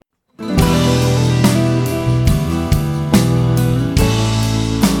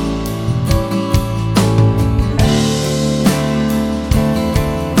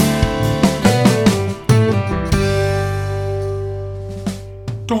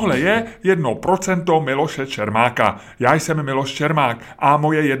Tohle je 1% Miloše Čermáka. Já jsem Miloš Čermák a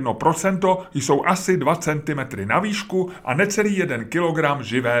moje 1% jsou asi 2 cm na výšku a necelý 1 kg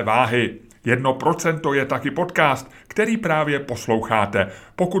živé váhy. 1% je taky podcast, který právě posloucháte.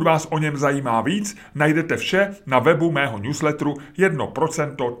 Pokud vás o něm zajímá víc, najdete vše na webu mého newsletteru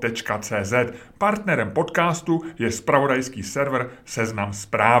 1%.cz. Partnerem podcastu je zpravodajský server Seznam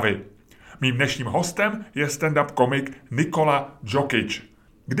Zprávy. Mým dnešním hostem je stand-up komik Nikola Džokič.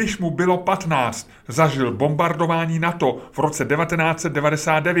 Když mu bylo 15, zažil bombardování NATO v roce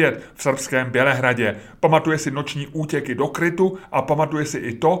 1999 v srbském Bělehradě. Pamatuje si noční útěky do krytu a pamatuje si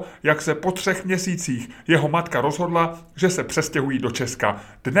i to, jak se po 3 měsících jeho matka rozhodla, že se přestěhují do Česka.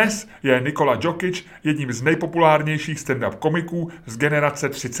 Dnes je Nikola Džokič jedním z nejpopulárnějších stand-up komiků z generace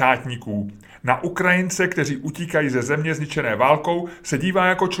třicátníků. Na Ukrajince, kteří utíkají ze země zničené válkou, se dívá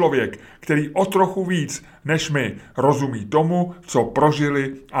jako člověk, který o trochu víc než my rozumí tomu, co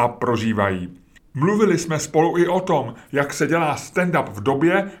prožili a prožívají. Mluvili jsme spolu i o tom, jak se dělá stand-up v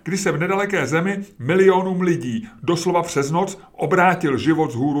době, kdy se v nedaleké zemi milionům lidí doslova přes noc obrátil život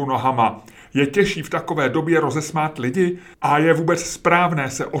vzhůru nohama. Je těžší v takové době rozesmát lidi a je vůbec správné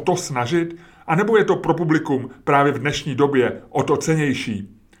se o to snažit? A nebo je to pro publikum právě v dnešní době o to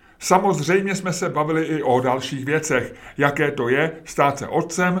cennější? Samozřejmě jsme se bavili i o dalších věcech, jaké to je stát se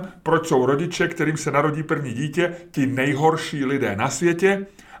otcem, proč jsou rodiče, kterým se narodí první dítě, ti nejhorší lidé na světě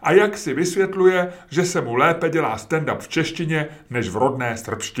a jak si vysvětluje, že se mu lépe dělá stand-up v češtině než v rodné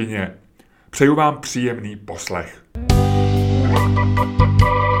srbštině. Přeju vám příjemný poslech.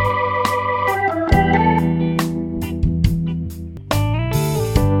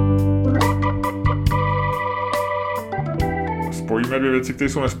 Spojíme 2 věci, které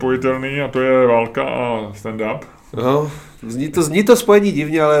jsou nespojitelné, a to je válka a stand-up. No, zní to spojení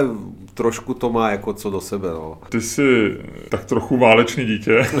divně, ale trošku to má jako co do sebe. No. Ty jsi tak trochu válečný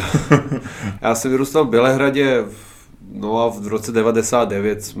dítě. Já jsem vyrůstal v Bělehradě, no a v roce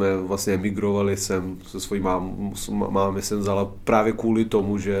 99 jsme vlastně emigrovali sem se svojí mámy jsem vzala právě kvůli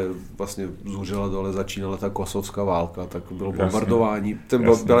tomu, že vlastně zuřila dole, začínala ta kosovská válka, tak bylo bombardování. Ten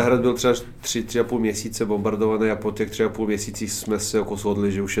Bělehrad byl třeba 3,5 měsíce bombardovaný a po těch 3,5 měsících jsme se jako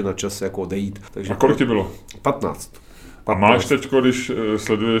shodli, že už je na čas jako odejít. Takže a kolik ti bylo? 15. A máš teď, když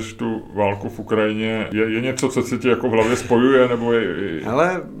sleduješ tu válku v Ukrajině, je něco, co se ti jako v hlavě spojuje, nebo je...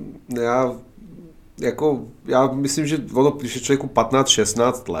 Hele, já myslím, že ono, když je člověku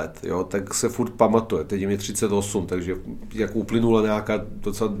 15-16 let, jo, tak se furt pamatuje. Teď je mi 38, takže jako uplynula nějaká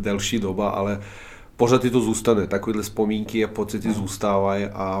docela delší doba, ale pořád ti to zůstane. Takovéhle vzpomínky a pocity zůstávají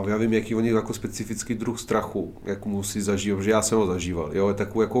a já vím, jaký oni jako specifický druh strachu, jak musí zažívat, protože já jsem ho zažíval. Jo, je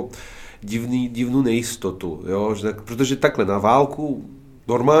takovou jako divnou nejistotu, jo, protože takhle na válku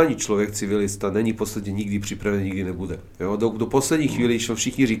normální člověk, civilista, není v podstatě nikdy připravený, nikdy nebude. Jo, do poslední chvíli, když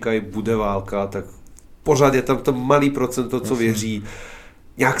všichni říkají, bude válka, tak pořád je tam malý procento, co věří.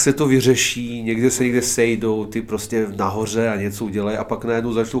 Nějak se to vyřeší, někde sejdou, ty prostě nahoře a něco udělají a pak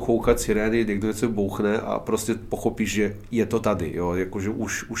najednou začnou chouchat sirény, někdo něco bouchne a prostě pochopíš, že je to tady, jo, jakože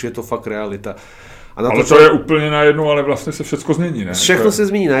už je to fakt realita. A ale to je úplně najednou, ale vlastně se všechno změní, ne? Všechno se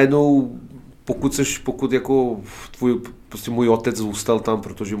změní najednou, pokud jako prostě můj otec zůstal tam,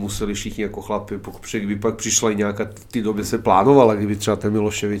 protože museli všichni jako chlapi, kdyby pak přišla i nějaká, v té době se plánovala, kdyby třeba ten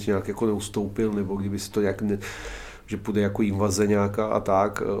Miloševič nějak jako neustoupil, nebo kdyby si to nějak že půjde jako invaze nějaká a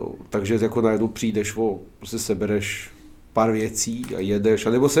tak, takže jako najednou přijdeš, prostě sebereš pár věcí a jedeš,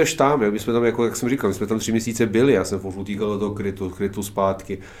 anebo seš tam, jak jsme tam, jako, jak jsem říkal, my jsme tam 3 měsíce byli, já jsem furt utíkal do krytu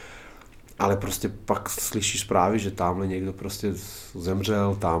zpátky, ale prostě pak slyšíš zprávy, že tamhle někdo prostě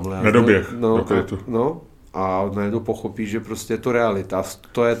zemřel, tamhle. Nedoběh do krytu. A najednou pochopíš, že prostě je to realita.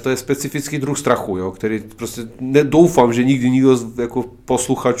 To je specifický druh strachu, jo, který prostě nedoufám, že nikdy nikdo jako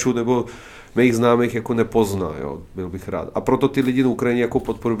posluchačů nebo mých známých jako nepozná, jo, byl bych rád. A proto ty lidi na Ukrajině jako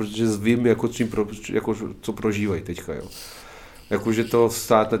podporuji, protože vím, jako co prožívají teďka, jo. Jakože to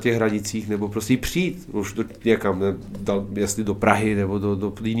stát na těch hranicích, nebo prostě přijít už někam, jestli do Prahy, nebo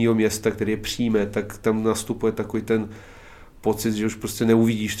do jiného města, který je přijme, tak tam nastupuje takový ten pocit, že už prostě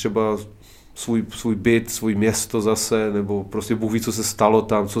neuvidíš třeba svůj byt, svůj město zase, nebo prostě Bůh ví, co se stalo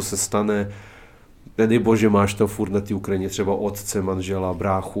tam, co se stane. Nedej bože, máš tam furt na té Ukrajině třeba otce, manžela,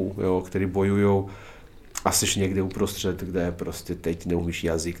 bráchu, jo, který bojujou a jsi někde uprostřed, kde prostě teď neumíš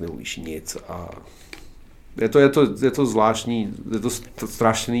jazyk, neumíš nic a je to zvláštní, je to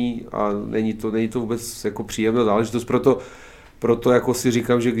strašný a není to vůbec jako příjemná záležitost, proto jako si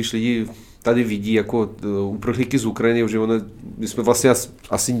říkám, že když lidi tady vidí jako uprchlíky z Ukrajiny, že my jsme vlastně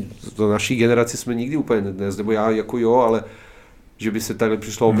asi do naší generaci jsme nikdy úplně nebo já jako jo, ale že by se tady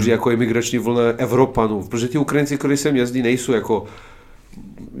přišla obří jako imigrační vlna Evropanů, protože ti Ukrajinci, kteří sem jezdí, nejsou jako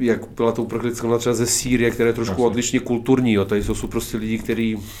jak byla to uprchlická vlna třeba ze Sýrie, které je trošku odlišně kulturní, jo. Tady jsou prostě lidi,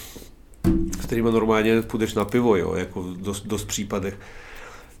 s kterými normálně půjdeš na pivo, jo, jako dost případech.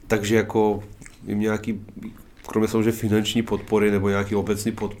 Takže jako jim nějaký, kromě samozřejmě finanční podpory nebo nějaký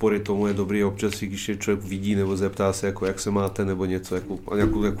obecní podpory, tomu je dobrý občas, když je člověk vidí nebo zeptá se, jako, jak se máte nebo něco, a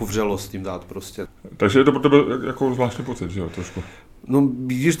nějakou vřelost tím dát prostě. Takže je to pro tebe jako zvláštní pocit, že jo, trošku? No,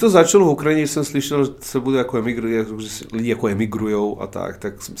 když to začalo v Ukrajině, jsem slyšel, že se bude jako lidi jako emigrujou a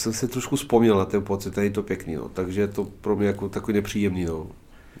tak jsem se trošku vzpomněl na ten pocit, tady je to pěkný, no. Takže je to pro mě jako takový nepříjemný, no.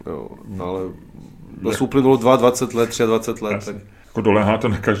 Jo, ale vlastně uplynulo 22 let, 23 let. Tak... Jako doléhá to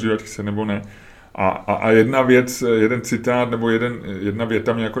na každý, ať chce nebo ne. A jedna věc, jeden citát nebo jedna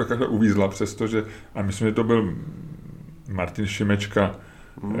věta mě jako takhle uvízla, přestože, a myslím, že to byl Martin Šimečka,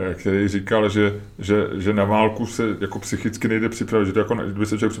 který říkal, že na válku se jako psychicky nejde připravit, že to jako, kdyby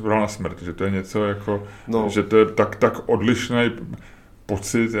se člověk připravil na smrt, že to je něco jako, že to je tak odlišný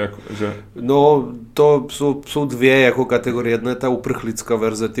pocit, jako, že... No, to jsou dvě jako kategorie. Jedna je ta uprchlická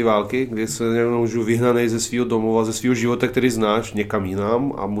verze ty války, kde se můžu vyhnanej ze svého domova, ze svého života, který znáš, někam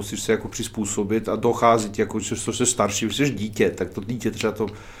jinam a musíš se jako přizpůsobit a docházet, jako, že jsi starší, jsi dítě, tak to dítě třeba to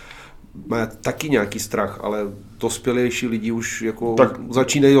má taky nějaký strach, ale dospělejší lidi už jako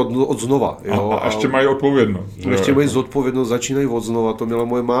začínají od znova. Jo? A ještě mají odpovědnost. Ještě mají zodpovědnost, začínají od znova. To měla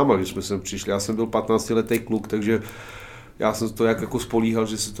moje máma, když jsme sem přišli. Já jsem byl 15letý kluk, takže já jsem to jako spolíhal,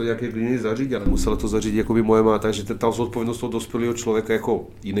 že se to nějak jiný zařídí, ale musela to zařídit jako by moje máma, takže ta zodpovědnost toho dospělého člověka jako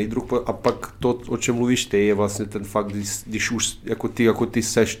jiný druh. A pak to, o čem mluvíš ty, je vlastně ten fakt, když už jako ty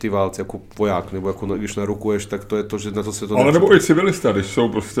seš ty válce, jako voják, nebo jako když narukuješ, tak to je to, že na to se to... Ale nebo i civilista, když jsou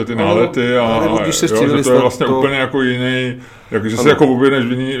prostě ty nálety a když jsi civilista, že to je vlastně úplně jako jiný, jako, že se jako objedneš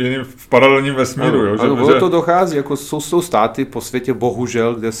v paralelním vesmíru. Ano, jo, ano, to dochází, jako jsou státy po světě,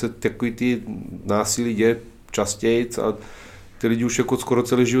 bohužel, kde se takový ty násilí děje častěji a ty lidi už jako skoro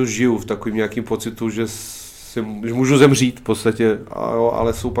celý život žijou v takovým nějakým pocitu, že můžu zemřít v podstatě,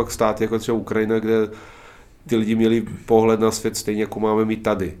 ale jsou pak státy jako třeba Ukrajina, kde ty lidi měli pohled na svět stejně jako máme my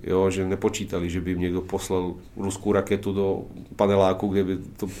tady, jo? Že nepočítali, že by jim někdo poslal ruskou raketu do paneláku, kde by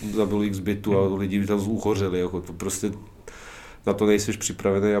to zabilo x bytu a lidi by tam uhořeli, jako to prostě na to nejseš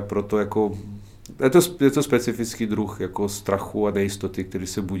připravený a proto jako je to specifický druh jako strachu a nejistoty, který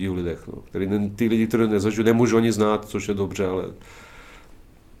se budí v lidech. No. Ty lidi, kteří nezažiju, nemůžu ani znát, což je dobře, ale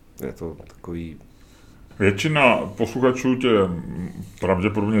je to takový... Většina posluchačů tě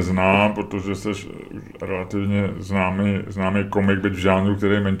pravděpodobně zná, protože jsi relativně známý komik, byť v žánru,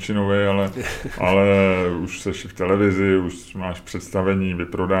 který je menšinový, ale už jsi v televizi, už máš představení,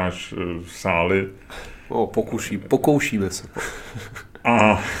 vyprodáš sály. Pokoušíme se.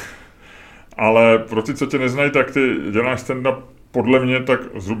 Ale pro ty, co tě neznají, tak ty děláš stand-up podle mě tak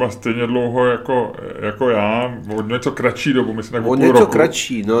zhruba stejně dlouho jako já, o něco kratší dobu, myslím tak o půl roku.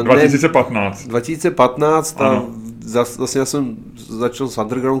 Kratší, no 2015. 2015 a vlastně já jsem začal s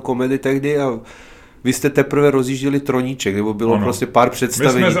underground komedy tehdy a vy jste teprve rozjížděli Troníček, nebo bylo prostě pár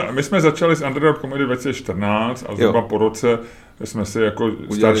představení. My jsme začali s underground komedy 2014 a zhruba po roce jsme si jako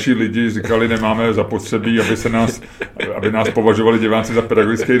starší lidi říkali, nemáme zapotřebí, aby nás považovali diváci za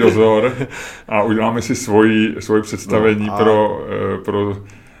pedagogický dozor a uděláme si svoji představení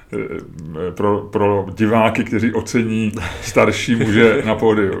pro diváky, kteří ocení starší muže na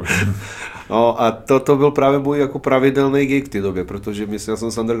pódiu. No a to byl právě můj jako pravidelný gig v té době, protože já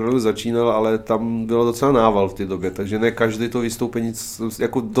jsem s undergroundu začínal, ale tam bylo docela nával v té době, takže ne každý to vystoupení,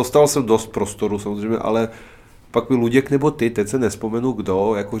 jako dostal jsem dost prostoru samozřejmě, ale pak mi Luděk nebo ty, teď se nespomenu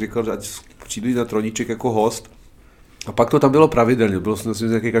kdo, jako říkal, že ať přijdu na Troníček jako host. A pak to tam bylo pravidelně, bylo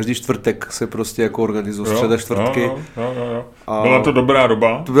nějaký každý čtvrtek se prostě jako organizoval středa čtvrtky. Jo. Byla to dobrá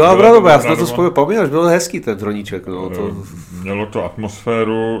doba. To byla dobrá doba, já si na to vzpomínám, byl hezký ten Troníček. No, Mělo to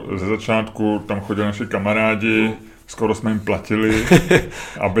atmosféru, ze začátku tam chodili naši kamarádi, skoro jsme jim platili,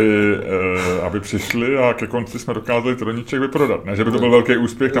 aby přišli a ke konci jsme dokázali Troníček vyprodat. Ne, že by to byl velký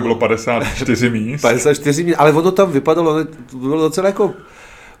úspěch, tam bylo 54 míst. 54 míst, ale ono tam vypadalo, to bylo docela jako...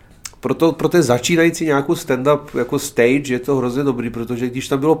 Pro té začínající nějakou stand-up jako stage je to hrozně dobrý, protože když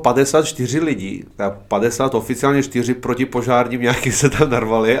tam bylo 54 lidí, 50 oficiálně 4 protipožárním nějaký se tam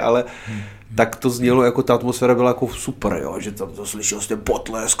narvali, ale tak to znělo, jako ta atmosféra byla jako super, jo, že tam to slyšel jste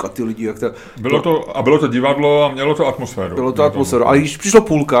potlesk a ty lidi, jak to... Bylo to divadlo a mělo to atmosféru. Bylo to atmosféru, ale když přišlo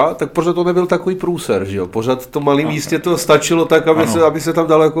půlka, tak pořád to nebyl takový průser, že jo, pořád to malém místě to stačilo tak, aby se tam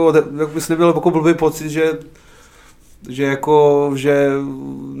dalo jako, aby se nebyl jako blbý pocit, že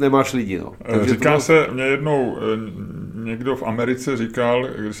nemáš lidi. No. Říká se, mě jednou někdo v Americe říkal,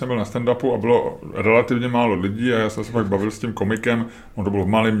 když jsem byl na stand-upu a bylo relativně málo lidí a já jsem se pak bavil s tím komikem, on to bylo v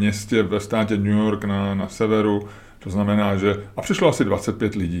malém městě ve státě New York na severu, To znamená, že... A přišlo asi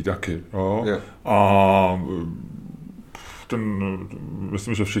 25 lidí taky. Jo? Yeah. A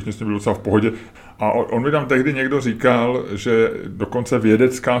myslím, že všichni s ním byli docela v pohodě. A on mi tam tehdy někdo říkal, že dokonce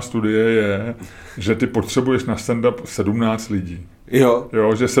vědecká studie je, že ty potřebuješ na stand-up 17 lidí.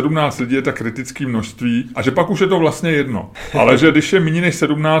 Jo, že 17 lidí je tak kritické množství a že pak už je to vlastně jedno. Ale že když je méně než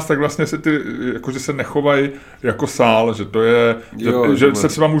 17, tak vlastně se ty, jakože se nechovají jako sál, že to je, že se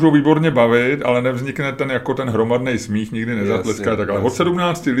třeba můžou výborně bavit, ale nevznikne ten hromadný smích, nikdy nezatleská, tak ale od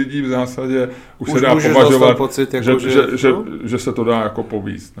 17 lidí v zásadě už se dá považovat, pocit, jako že se to dá jako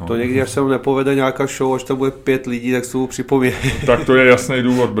povíst. No. To někdy, až se mu nepovede nějaká show, až tam bude 5 lidí, tak se mu připomíná. Tak to je jasný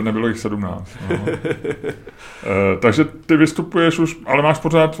důvod, nebylo jich 17. No. Takže ty vystupuješ už, ale máš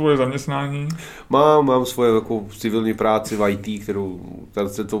pořád svoje zaměstnání? Mám svoje jako civilní práci v IT, kterou tady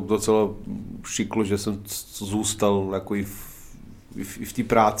se to docela šiklo, že jsem zůstal jako i v té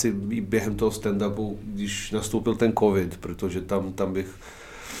práci i během toho stand-upu, když nastoupil ten covid, protože tam bych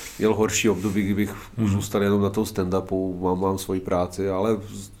měl horší období, kdybych už zůstal jenom na tom stand-upu, mám svoji práci, ale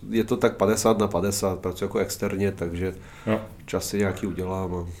je to tak 50/50, pracuji jako externě, takže časy nějaký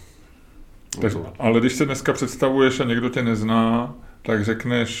udělám. Ale když se dneska představuješ a někdo tě nezná, tak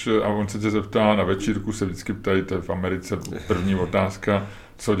řekneš, a on se tě zeptá, na večírku se vždycky ptají, to je v Americe první otázka,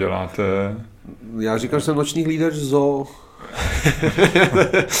 co děláte? Já říkám, že jsem noční hlídač zoo.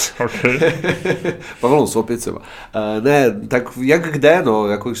 Okay. Pavelon Sopiceva. Ne, tak jak kde, no,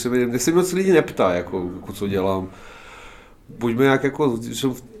 jako když se mi moc lidí neptá, jako co dělám. Buďme jak jako,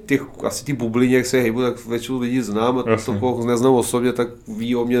 asi ty bublině, jak se hejbu, tak většinu lidí znám a to, koho neznám osobně, tak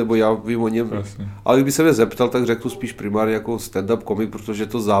ví o mě, nebo já vím o něm. Jasně. Ale kdyby se mě zeptal, tak řeknu spíš primárně jako stand-up komik, protože je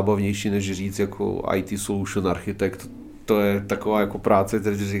to zábavnější, než říct jako IT solution architekt. To je taková jako práce,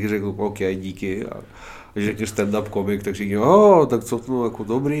 který řeknu, OK, díky. A když řekneš stand-up komik, tak říkám, tak co to jako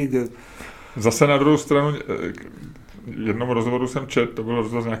dobrý. Zase na druhou stranu, jednomu rozhovoru jsem to byl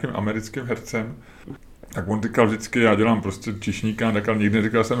rozhovor s nějakým americkým hercem, tak on říkal vždycky, já dělám prostě čišníka, tak nikdy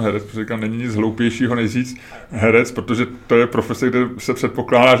neříkal jsem herec, protože říkal, není nic hloupějšího než říct herec, protože to je profese, kde se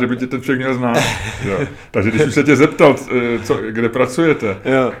předpokládá, že by tě ten člověk měl znát. Takže když už se tě zeptal, kde pracujete,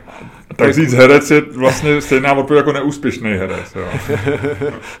 tak říct herec je vlastně stejná odpověď jako neúspěšný herec. Jo.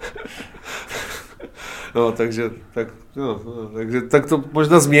 No, takže tak to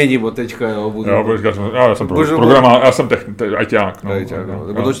možná změním od teďka, jo. Já jsem programátor, já jsem ajťák.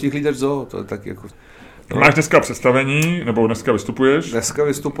 Nebo noční hlídač zoo, to je tak jako... Máš dneska představení, nebo dneska vystupuješ? Dneska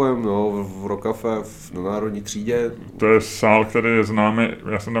vystupujem v Rokafe na Národní třídě. To je sál, který je známý.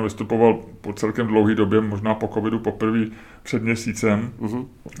 Já jsem tam vystupoval po celkem dlouhé době, možná po covidu poprvé před měsícem.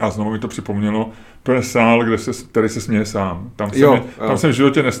 A znovu mi to připomnělo. To je sál, který se směje sám. Tam se v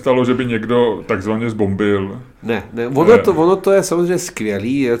životě nestalo, že by někdo takzvaně zbombil. Ne. Ono to je samozřejmě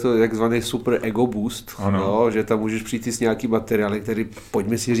skvělý, je to takzvaný super ego boost, že tam můžeš přijít s nějaký materiály, který,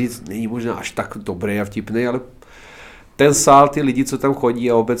 pojďme si říct, není možná až tak dobrý a vtipný, ale ten sál, ty lidi, co tam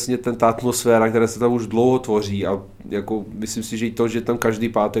chodí a obecně ta atmosféra, která se tam už dlouho tvoří a jako myslím si, že i to, že tam každý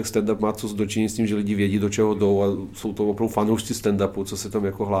pátek stand-up má co dočinit s tím, že lidi vědí, do čeho jdou a jsou to opravdu fanoušci stand-upu, co se tam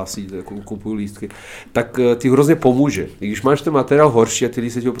jako hlásí, jako kupují lístky, tak ti hrozně pomůže. I když máš ten materiál horší a ty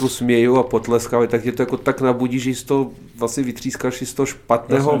lidi se ti opravdu smějou a potleskávají, tak tě to jako tak nabudí, že z toho vlastně vytřískáš z toho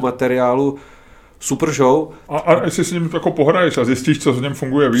špatného materiálu super show. A jestli s ním jako pohraješ a zjistíš, co v něm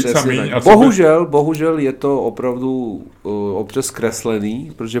funguje víc a míň. Bohužel je to opravdu občas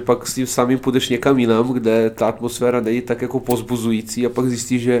zkreslený, protože pak s tím samým půjdeš někam jinam, kde ta atmosféra není tak jako pozbuzující a pak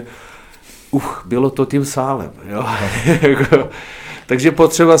zjistíš, že bylo to tím sálem. Jo? Takže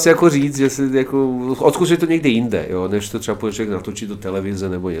potřeba si jako říct, že si jako odkud je to někde jinde, jo? Než to třeba půjde člověk natočit do televize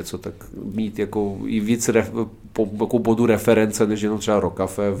nebo něco, tak mít jako i víc jako bodu reference, než jenom třeba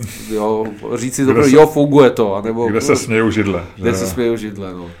Rokafe, jo? Říct si dobro, funguje to. Anebo, kde se smějou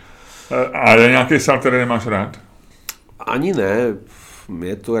židle. No. A je nějaký sál, který nemáš rád? Ani ne,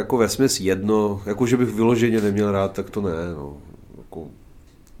 je to jako vesměs jedno, jako že bych vyloženě neměl rád, tak to ne, no.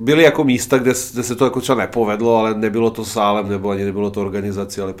 Byly jako místa, kde se to jako třeba nepovedlo, ale nebylo to sálem, nebo ani nebylo to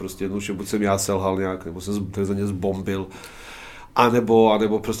organizací, ale prostě jednoduše buď jsem já selhal nějak, nebo jsem za ně zbombil,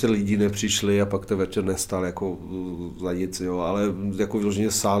 anebo prostě lidi nepřišli a pak ten večer nestal jako za nic, jo, ale jako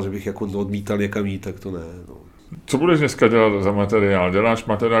vyloženě sál, že bych jako odmítal někam jít, tak to ne, no. Co budeš dneska dělat za materiál? Děláš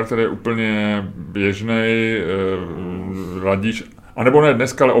materiál, který je úplně běžnej, ladíš, a nebo ne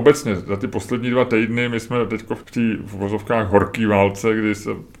dneska, ale obecně za ty poslední 2 týdny, my jsme teď v té vozovkách horký válce, kdy se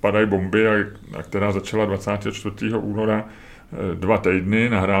padají bomby, a která začala 24. února 2 týdny,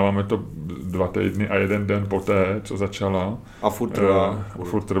 nahráváme to 2 týdny a 1 den poté, co začala. A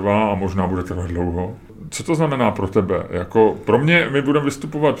furt trvá a možná bude trvat dlouho. Co to znamená pro tebe? Jako pro mě, my budeme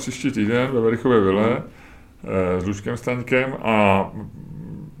vystupovat příští týden ve Verichově Vile s Lučkem Staňkem a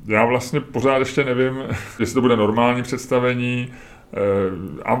já vlastně pořád ještě nevím, jestli to bude normální představení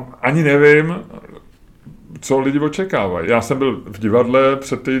a ani nevím, co lidi očekávají. Já jsem byl v divadle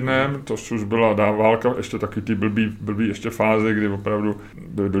před týdnem, to už byla válka, ještě taky ty blbý ještě fáze, kdy opravdu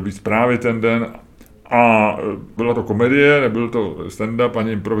byly blbý zprávy ten den. A byla to komedie, nebyl to stand-up,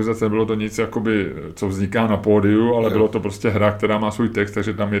 ani improvizace, nebylo to nic, jakoby, co vzniká na pódiu, ale bylo to prostě hra, která má svůj text,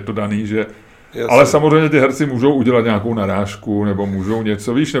 takže tam je to daný, že... Jasně. Ale samozřejmě ty herci můžou udělat nějakou narážku, nebo můžou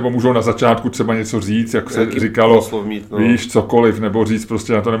něco, víš, nebo můžou na začátku třeba něco říct, jak se říkalo, víš, cokoliv, nebo říct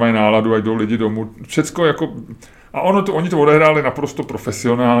prostě, na to nemají náladu, ať jdou lidi domů. Všecko jako... A oni to odehráli naprosto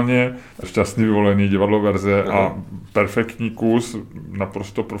profesionálně, šťastný vyvolený divadlo verze a perfektní kus,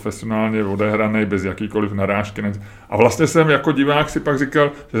 naprosto profesionálně odehraný, bez jakýkoliv narážky. A vlastně jsem jako divák si pak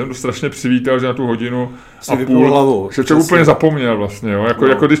říkal, že jsem to strašně přivítal, že na tu hodinu a půl, že člověk úplně zapomněl vlastně, jo?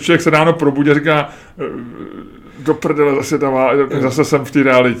 Jako když člověk se ráno probudí a říká, do prdele, zase jsem v té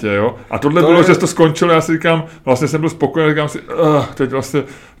realitě, jo. A tohle bylo, že to skončilo, já si říkám, vlastně jsem byl spokojený, říkám si,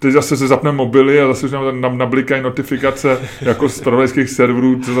 teď zase se zapne mobily a zase už nám nablikají notifikace jako z zpravodajských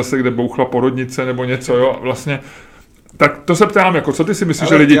serverů, co zase kde bouchla porodnice nebo něco, jo. Vlastně, tak to se ptám, jako, co ty si myslíš,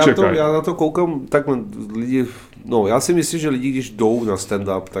 že lidi čekají? Já na to koukám takhle, já si myslím, že lidi, když jdou na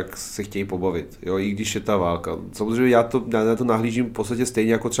stand-up, tak se chtějí pobavit, jo, i když je ta válka. Samozřejmě já na to nahlížím v podstatě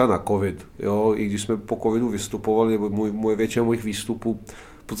stejně jako třeba na covid, jo, i když jsme po covidu vystupovali, nebo většina mojich výstupů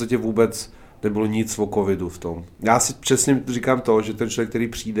v podstatě vůbec nebylo nic o covidu v tom. Já si přesně říkám to, že ten člověk, který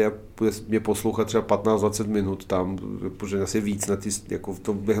přijde a bude mě poslouchat třeba 15-20 minut tam, protože asi víc na jako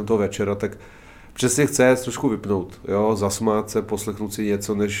během toho večera, tak přesně chce trošku vypnout, jo, zasmát se, poslechnout si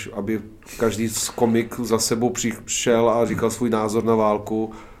něco, než aby každý komik za sebou přišel a říkal svůj názor na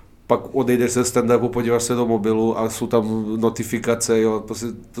válku, pak odejdeš se stand-upu, podíváš se do mobilu a jsou tam notifikace, jo,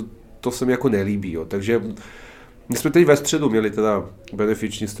 to se mi jako nelíbí, jo, takže my jsme teď ve středu měli teda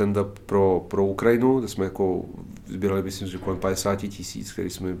benefiční stand-up pro Ukrajinu, kde jsme jako sbírali, myslím, že kolem 50 000, který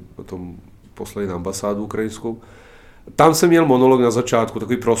jsme potom poslali na ambasádu ukrajinskou. Tam jsem měl monolog na začátku,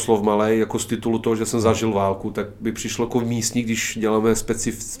 takový proslov malej, jako z titulu toho, že jsem zažil válku, tak by přišlo jako místní, když děláme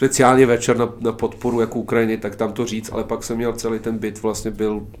speciálně večer na podporu jako Ukrajiny, tak tam to říct, ale pak jsem měl celý ten bit, vlastně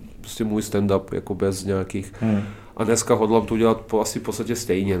byl prostě můj stand-up, jako bez nějakých... A dneska hodlám to udělat asi v podstatě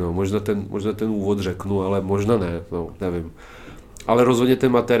stejně, no. Možná ten úvod řeknu, ale možná ne, no, nevím. Ale rozhodně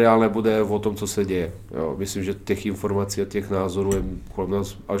ten materiál nebude o tom, co se děje. Jo, myslím, že těch informací a těch názorů je kolem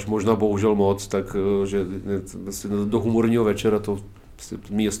nás až možná bohužel moc, takže do humorního večera to z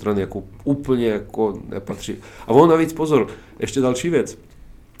mé strany jako úplně jako nepatří. A ono navíc pozor, ještě další věc.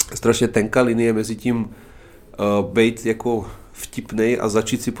 Strašně tenká linie mezi tím být jako vtipnej a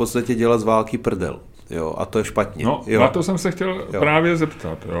začít si v podstatě dělat z války prdel. Jo, a to je špatně. No, jo. Na to jsem se chtěl právě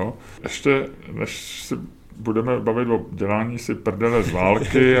zeptat. Jo. Ještě než si budeme bavit o dělání si prdele z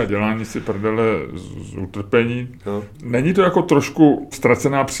války a dělání si prdele z utrpení. No. Není to jako trošku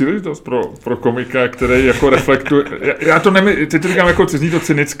ztracená příležitost pro komika, který jako reflektuje... Já to teď říkám jako zní to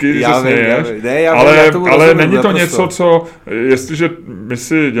cynicky, když se směješ, ale není to něco, co... Jestliže my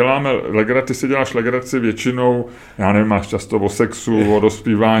si děláme legraci, ty si děláš legraci většinou, já nevím, máš často o sexu, o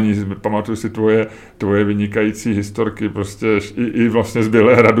dospívání, pamatuju si tvoje vynikající historky, prostě i vlastně z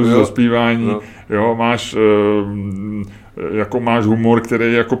Bělehradu z dospívání, jo, máš humor,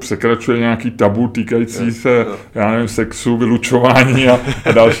 který jako překračuje nějaký tabu týkající se, já nevím, sexu, vylučování a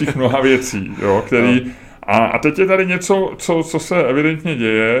dalších mnoha věcí, jo, který... A teď je tady něco, co se evidentně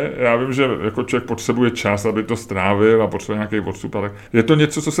děje. Já vím, že jako člověk potřebuje čas, aby to strávil a potřebuje nějaký odstup. Tak je to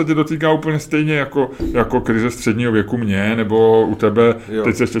něco, co se tě dotýká úplně stejně jako krize středního věku mě, nebo u tebe,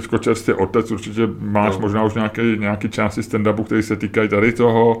 teď jsi ještě čerstvě otec, určitě máš možná už nějaký části stand-upu, který se týkají tady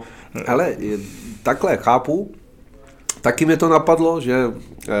toho. Ale takhle chápu. Taky mě to napadlo, že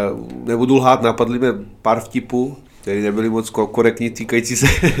nebudu lhát, napadly mě pár vtipů, které nebyly moc korektní, týkající se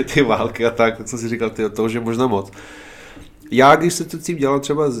ty války a tak, co si říkal, toho, že možná moc. Já, když se to tím dělal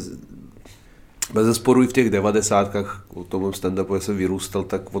třeba bezesporu i v těch 90kách, u tom stand-upu, jak jsem vyrůstal,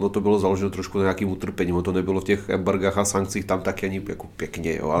 tak ono to bylo založeno trošku na nějakým utrpením, ono to nebylo v těch embargách a sankcích, tam taky ani jako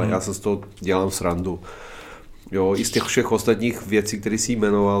pěkně, jo, ale já se z toho dělám srandu. Jo, i z těch všech ostatních věcí, které si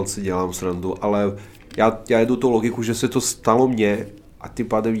jmenoval, si dělám srandu, ale já jedu tu logiku, že se to stalo mně a tím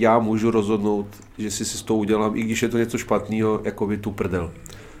pádem já můžu rozhodnout, že si z toho udělám, i když je to něco špatného, jako by tu prdel.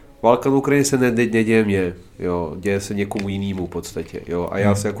 Válka na Ukrajině se neděje mně, jo, děje se někomu jinému v podstatě, jo, a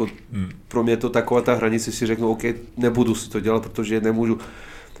já se jako, pro mě to taková ta hranice, si řeknu, OK, nebudu si to dělat, protože nemůžu.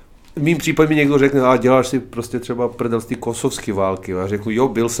 V mým případě mi někdo řekne, a děláš si prostě třeba prdel z té kosovské války, a řeknu, jo,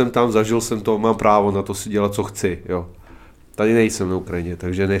 byl jsem tam, zažil jsem to, mám právo na to si dělat, co chci, jo. tady nejsem na Ukrajině,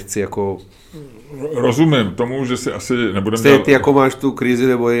 takže nechci jako... Rozumím tomu, že si asi nebudeme... Stejně ty jako máš tu krizi,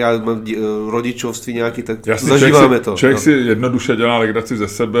 nebo já mám rodičovství nějaký, tak jasný, zažíváme to. Člověk si jednoduše dělá legraci ze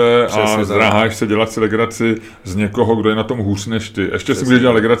sebe a zdráháš se dělat si legraci z někoho, kdo je na tom hůř než ty. Ještě si můžeš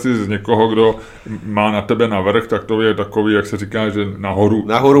dělat legraci z někoho, kdo má na tebe navrch, tak to je takový, jak se říká, že nahoru.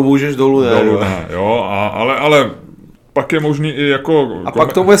 Nahoru můžeš, dolů ne. Dolů ne, jo, ale pak je možný i jako... A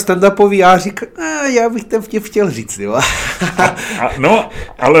pak tomu je stand-upový, já říkám, já bych ten vtip chtěl říct, jo. No,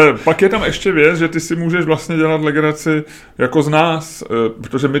 ale pak je tam ještě věc, že ty si můžeš vlastně dělat legraci jako z nás,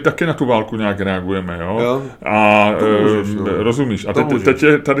 protože my taky na tu válku nějak reagujeme, jo. A můžeš, rozumíš. A teď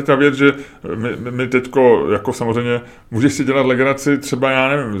je tady ta věc, že my teďko, jako samozřejmě, můžeš si dělat legraci třeba, já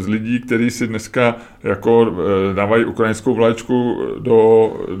nevím, z lidí, kteří si dneska jako dávají ukrajinskou vlaječku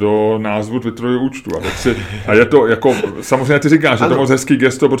do názvu Twitterového účtu. A je to jako samozřejmě ty říkáš, že to je moc hezký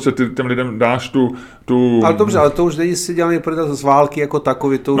gesto, protože ty těm lidem dáš tu... Ale dobře, ale to už není si dělaný z války jako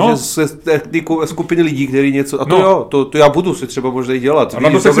takový, to už je skupiny lidí, kteří něco... A to jo, to já budu si třeba možná i dělat.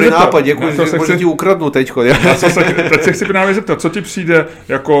 Vidíš, dobrý nápad, děkuji, že možná ti ukradnu teďko. Teď se chci právě zeptat, co ti přijde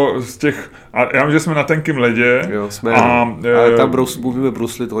jako z těch... A já vím, že jsme na tenkým ledě. Jo, jsme. Ale tam můžeme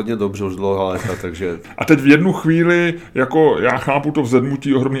bruslit hodně dobře už dlouhá léta, takže... A teď v jednu chvíli, jako já chápu to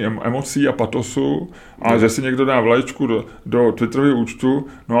vzedmutí ohromných emocí a patosu, a že si někdo dá vlaječku do Twitterového účtu,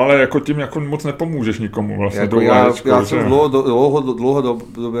 no ale jako tím jako moc nepomůžeš nikomu vlastně. Jako já jsem dlouho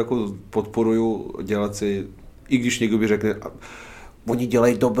jako podporuju dělat si, i když někdo by řekne, oni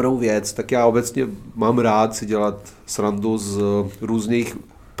dělají dobrou věc, tak já obecně mám rád si dělat srandu z různých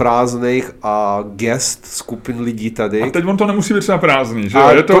prázdných a gest skupin lidí tady. A teď on to nemusí být třeba prázdný, že?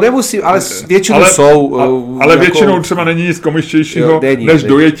 Je to nemusí, ale většinou jsou. Ale jako, většinou třeba není nic komičtějšího, než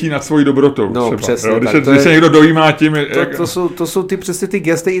dojetí nad svojí dobrotou. No, třeba, přesně. Když se někdo dojímá tím... To jsou ty přesně ty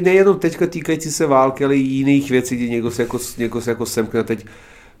gesty, i nejenom teďka týkající se války, ale i jiných věcí, kdy někdo se jako semkne teď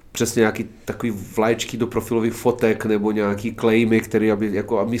přesně nějaký takový vlaječky do profilových fotek nebo nějaký claimy, který aby,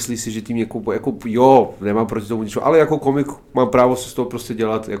 jako, a myslí si, že tím jako jo, nemám proti tomu ničeho, ale jako komik mám právo si z toho prostě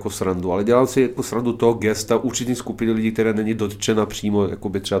dělat jako srandu, ale dělám si jako srandu toho gesta určitý skupiny lidí, která není dotčena přímo jako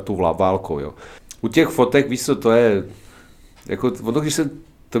by třeba tu válkou, jo. U těch fotek, víš co, to je jako, ono, když se,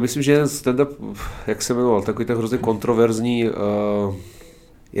 to myslím, že je stand-up, jak se jmenoval, takový ten hrozně kontroverzní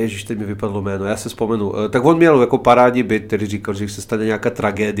Ježiš, teď mi vypadlo jméno, já se vzpomenu. Tak on měl jako parádní bit, který říkal, že když se stane nějaká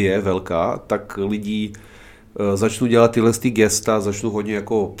tragédie velká, tak lidi začnou dělat tyhle gesta, začnou hodně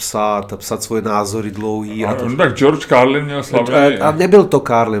jako psát svoje názory dlouhý. Tak George Carlin měl slavný. A nebyl to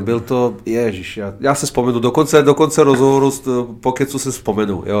Carlin, byl to, ježiš, já se vzpomenu, dokonce rozhovoru po kecu se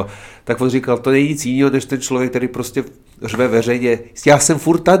vzpomenu, jo. Tak on říkal, to není nic jiného, než ten člověk, který prostě řve veřejně, já jsem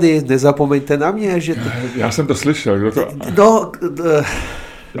furt tady, nezapomeňte na mě, že... Já jsem to slyšel, kdo to... No,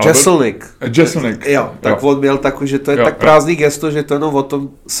 Jeselnik. Jo, tak on měl takový, že to je tak prázdný gesto, že to jenom o tom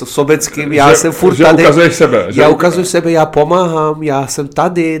sobeckým, já jsem furt tady. Ukazuješ sebe. Já ukazuji sebe, já pomáhám, já jsem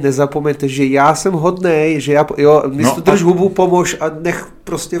tady, nezapomeňte, že já jsem hodnej, že já, jo, místo drž hubu, pomož a nech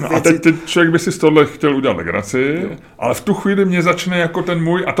prostě věci. A teď člověk by si z tohle chtěl udělat legraci, ale v tu chvíli mě začne jako ten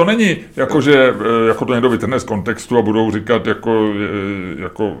můj, a to není jako, že jako to někdo vytrhne z kontextu a budou říkat jako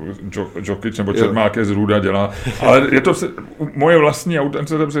Džokič nebo Čermák je zrůda dělá, ale je to moje vlastní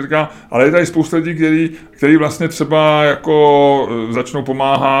autentice, se říká, ale je tady spousta lidí, který vlastně třeba jako začnou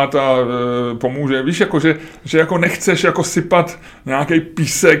pomáhat a pomůže. Víš, jako, že jako nechceš jako sypat nějaký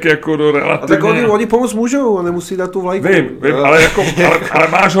písek jako do relativně... A tak oni pomoct můžou a nemusí dát tu vlajku. Vím, ale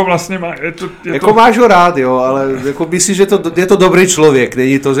máš ho vlastně... Máš ho rád, jo, ale jako myslíš, že je to dobrý člověk,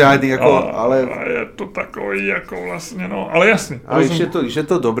 není to žádný jako... Ale je to takový jako vlastně, no, ale jasně. Ale když je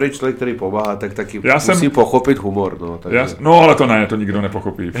to dobrý člověk, který pomáhá, tak taky musí pochopit humor, no. No, ale to nikdo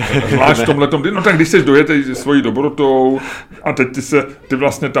nepochopí. Zvlášť v tomhletom, no tak když jsi dojetej svojí dobrotou a teď ty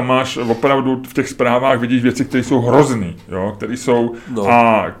vlastně tam máš opravdu v těch zprávách vidíš věci, které jsou hrozný, jo,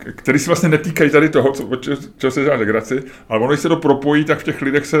 které se vlastně netýkají tady toho, čeho se dělá legraci, ale ono, když se to propojí, tak v těch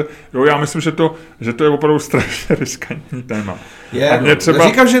lidech já myslím, že to je opravdu strašně riskantní téma.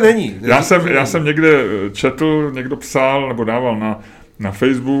 Neříkám, že není. Já jsem někde četl, někdo psal nebo dával na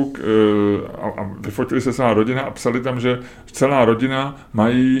Facebook a vyfotili se celá rodina a psali tam, že celá rodina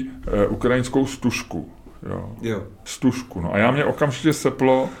mají ukrajinskou stužku. Jo. Stužku. No a já mě okamžitě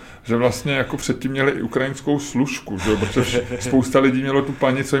seplo, že vlastně jako předtím měli i ukrajinskou služku, že? Protože spousta lidí mělo tu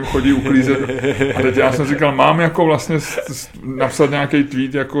paní, co jim chodí uklízet. A teď já jsem říkal, mám jako vlastně napsat nějaký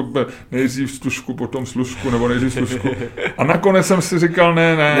tweet, jako nejdřív stužku, potom služku, nebo nejdřív služku. A nakonec jsem si říkal,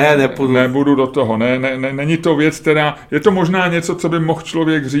 nebudu do toho. Není to věc, která, je to možná něco, co by mohl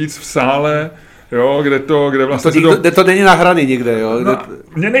člověk říct v sále, jo, kde vlastně... Kde to není nahraný nikde, jo? No,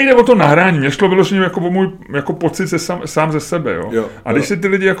 mně nejde o to nahrání, mě šlo vyloženě jako o můj jako pocit sám ze sebe, jo. A když si ty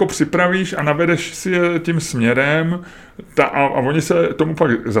lidi jako připravíš a navedeš si je tím směrem a oni se tomu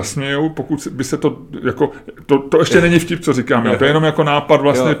pak zasmějou, pokud by se to jako... To ještě není vtip, co říkám, jo. To je jenom jako nápad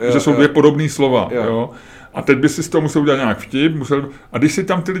vlastně, že jsou dvě podobné slova, jo. A teď by si z toho musel udělat nějak vtip, a když si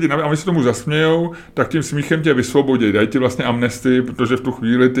tam ty lidi a oni se tomu zasmějou, tak tím smíchem tě vysvobodí, dají ti vlastně amnestii, protože v tu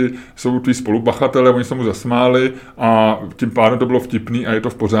chvíli ty jsou tví spolupachatele, oni se mu zasmáli a tím pádem to bylo vtipný a je to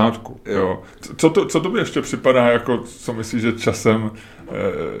v pořádku. Jo. Co to by ještě připadá, jako, co myslíš, že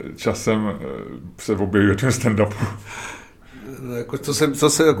časem se objevuje ten stand-upu? Jako, co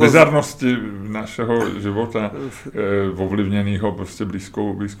se jako... Bizarnosti našeho života ovlivněnýho prostě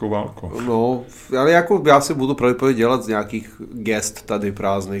blízkou válkou. No, ale jako já si budu pravděpodobně dělat z nějakých gest tady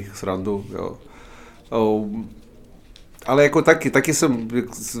prázdných srandu, jo. Ale jako taky jsem,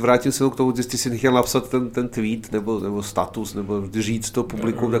 vrátil se k tomu, když jsi nechtěl napsat ten tweet, nebo status, nebo říct to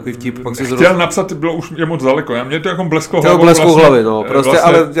publikum takový vtip, pak si chtěl napsat, bylo už je moc daleko, mě to jako blesklo hlavy, no, prostě, vlastně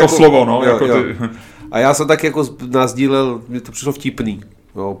ale to jako, slovo, no, jo, jako jo. ty... A já jsem tak jako nasdílel, mě to přišlo vtipný.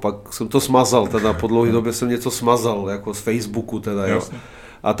 Jo, pak jsem to smazal, teda po dlouhé době jsem něco smazal, jako z Facebooku teda, jo.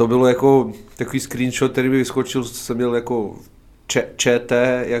 A to bylo jako takový screenshot, který mi vyskočil, jsem měl jako ČT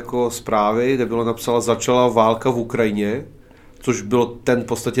jako zprávy, kde bylo napsala, začala válka v Ukrajině, což bylo ten v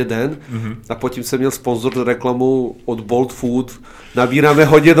podstatě den, a potom jsem měl sponzor reklamu od Bolt Food, nabíráme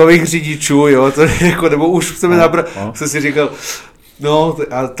hodně nových řidičů, jo, to jako, nebo už chceme jsem si říkal, no,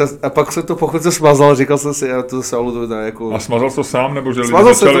 a pak jsem to pochodce smazal, říkal jsem si, já to zase jako... A smazal to sám, nebo že lidi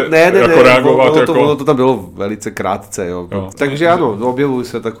začali jako reagovat? Ono to tam bylo velice krátce, jo. Takže ano, objevují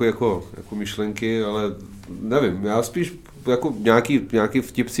se takové jako myšlenky, ale nevím, já spíš jako nějaký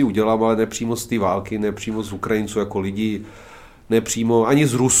vtip si udělám, ale nepřímo z té války, nepřímo z Ukrajinců jako lidí, nepřímo, ani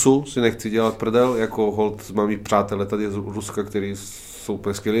z Rusu si nechci dělat prdel, jako hold, mám i přátelé tady z Ruska, který jsou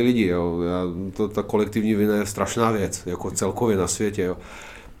úplně skvělí lidi, jo. Ta kolektivní vina je strašná věc, jako celkově na světě, jo.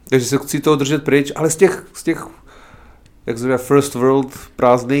 Takže se chci toho držet pryč, ale z těch jak se říká, first world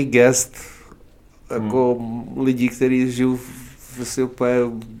prázdných gest, jako lidí, kteří žijou úplně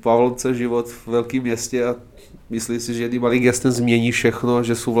bavlnce život v velkém městě a myslí si, že jedním malým gestem změní všechno,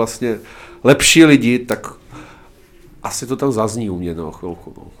 že jsou vlastně lepší lidi, tak asi to tam zazní u mě, no,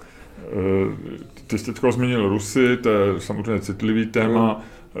 chvilku, no. Ty jsi teďko zmínil Rusy, to je samozřejmě citlivý téma,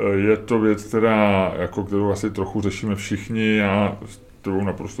 je to věc, kterou asi trochu řešíme všichni, já s tebou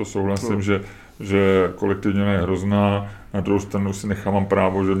naprosto souhlasím, že kolektivně je hrozná, na druhou stranu si nechávám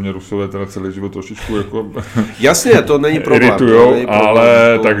právo, že mě Rusové teda celý život trošičku jako jasně, to není problém. Iritujou,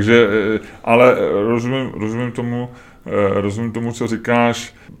 ale rozumím tomu, co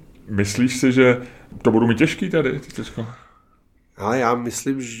říkáš. Myslíš si, že to budu mít těžký tady teďko? Ale já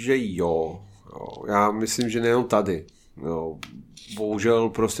myslím, že jo. Já myslím, že nejenom tady. Jo. Bohužel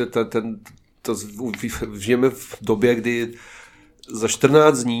prostě žijeme v době, kdy za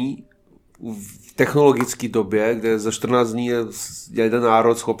 14 dní, v technologické době, kde za 14 dní je jeden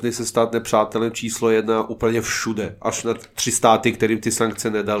národ schopný se stát nepřátelem číslo 1 úplně všude. Až na 3 státy, kterým ty sankce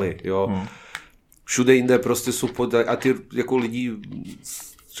nedali. Jo. Všude jinde prostě jsou a ty jako lidi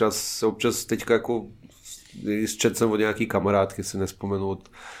občas teďka jako četl jsem od nějaký kamarádky, si nespomenu,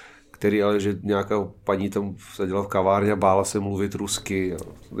 který ale, že nějaká paní tam seděla v kavárně a bála se mluvit rusky.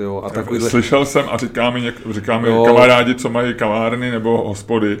 Jo, a takovýhle... Slyšel jsem a říká mi kamarádi, co mají kavárny nebo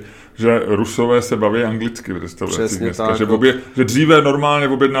hospody, že Rusové se baví anglicky v restauracích dneska. Že dříve normálně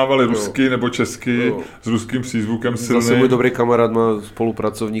objednávali rusky nebo česky s ruským přízvukem silným. Zase můj dobrý kamarád má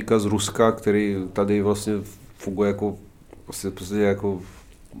spolupracovníka z Ruska, který tady vlastně funguje jako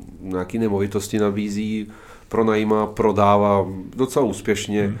nějaký nemovitosti nabízí, pronajímá, prodává docela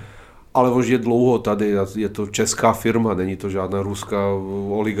úspěšně, ale on žije dlouho tady, je to česká firma, není to žádná ruská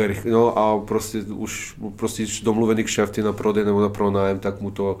oligarch, no a prostě už domluvený kšefty na prodej nebo na pronájem, tak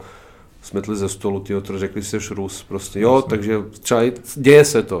mu to smetli ze stolu, to řekli, jsi Rus, prostě, jo, takže děje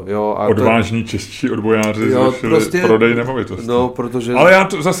se to, jo. A odvážní čeští odbojáři zrušili prodej nemovitosti. No, protože... Ale já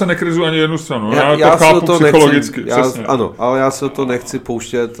to zase nekrizu ani jednu stranu, já to chápu psychologicky. Ano, ale já se to nechci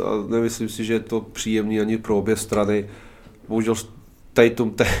pouštět a nemyslím si, že je to příjemný ani pro obě strany. Bohužel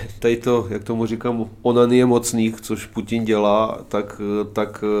tady to, jak tomu říkám, onanie mocných, což Putin dělá,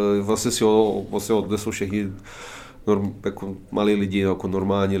 tak vlastně si odnesou všichni jako malí lidi, jako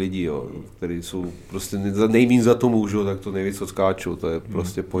normální lidi, jo, kteří jsou prostě nejméně za to můžou, tak to nejvíc odskáčou. To je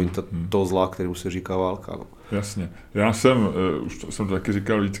prostě pointa toho zla, kterému se říká válka. No. Jasně. Já už jsem to taky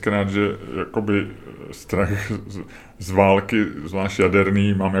říkal víckrát, že jakoby strach z války, zvlášť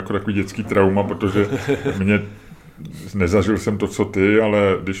jaderný, mám jako takový dětský trauma, protože mě nezažil jsem to, co ty, ale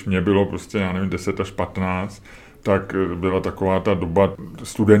když mě bylo prostě, já nevím, 10 až 15, tak byla taková ta doba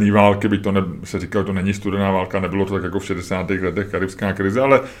studené války, byť to se říkalo, to není studená válka, nebylo to tak jako v 60. letech karibská krize,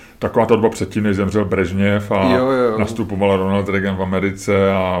 ale taková ta doba předtím, než zemřel Brežněv a nastupoval Ronald Reagan v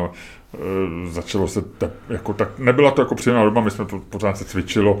Americe a začalo se jako tak, nebyla to jako příjemná doba, my jsme pořád se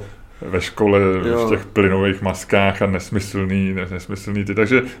cvičilo ve škole v těch plynových maskách a nesmyslný ty,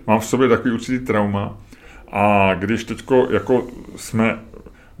 takže mám v sobě takový určitý trauma a když teďko jako jsme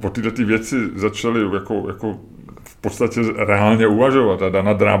o tyhle ty věci začali jako v podstatě reálně uvažovat a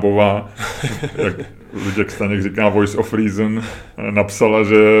Dana Drábová, jak Luděk Staněk říká Voice of Reason, napsala,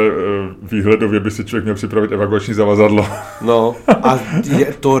 že výhledově by si člověk měl připravit evakuační zavazadlo. No a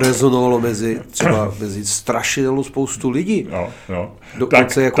to rezonovalo mezi strašidelnou spoustu lidí. No.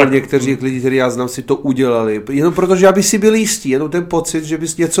 Dokonce jako někteří lidi, kteří já znám, si to udělali. Jenom protože, aby si byl jistý, jenom ten pocit, že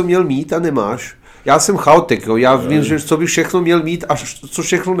bys něco měl mít a nemáš. Já jsem chaotik, já vím, že co bych všechno měl mít a co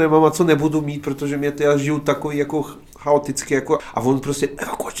všechno nemám a co nebudu mít, protože já žiju takový jako chaoticky, jako, a on prostě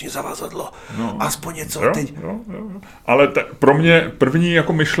evakuační zavazadlo, aspoň něco teď. Jo. Ale pro mě první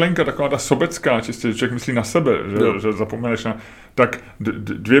jako myšlenka, taková ta sobecká, čistě, že člověk myslí na sebe, že zapomeneš na... Tak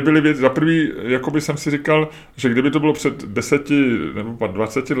dvě byly věci. Za prvý, jakoby jsem si říkal, že kdyby to bylo před 10 nebo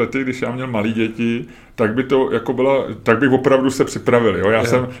 20 lety, když já měl malý děti, tak by to jako byla, tak bych opravdu se připravil. Jo?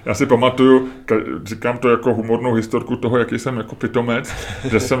 Já si pamatuju, říkám to jako humornou historku toho, jaký jsem jako pitomec,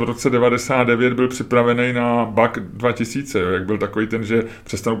 že jsem v roce 99 byl připravený na bug 2000, jo? Jak byl takový ten, že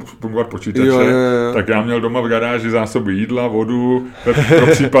přestanou fungovat počítače, tak já měl doma v garáži zásoby jídla, vodu, pro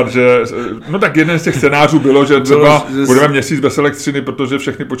případ, že... No tak jeden z těch scénářů bylo, že třeba budeme měsíc bez elektřiny, protože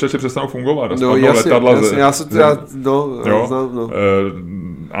všechny počítače přestanou fungovat. Letadla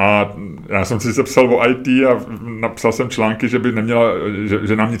a já jsem si psal o IT a napsal jsem články, že by neměla,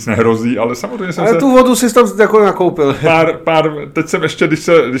 že nám nic nehrozí, ale samozřejmě jsem tu vodu si tam jako nakoupil. Teď jsem ještě,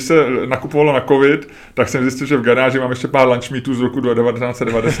 když se nakupovalo na covid, tak jsem zjistil, že v garáži mám ještě pár lunch meatů z roku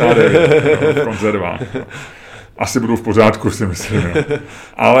 1999 v konzervách. Asi budou v pořádku, si myslím. Jo.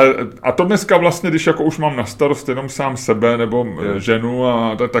 Ale a to dneska vlastně, když jako už mám na starost jenom sám sebe nebo ženu,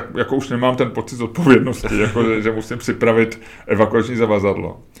 a tak jako už nemám ten pocit zodpovědnosti, jako, že musím připravit evakuační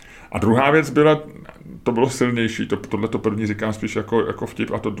zavazadlo. A druhá věc byla, to bylo silnější, tohleto první říkám spíš jako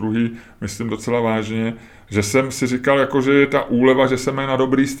vtip, a to druhý myslím docela vážně, že jsem si říkal, jako, že je ta úleva, že jsem na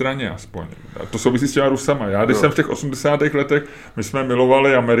dobré straně aspoň. A to souvisí s těma Rusama. Já, když jsem v těch 80. letech, my jsme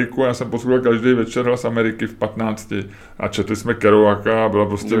milovali Ameriku, já jsem poslouchal každý večer hlas Ameriky v 15 a četli jsme Kerouaka a byla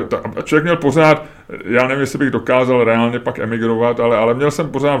prostě... A člověk měl pořád, já nevím, jestli bych dokázal reálně pak emigrovat, ale měl jsem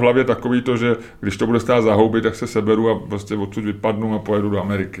pořád v hlavě takový to, že když to bude stát za houby, tak se seberu a prostě odsud vypadnu a pojedu do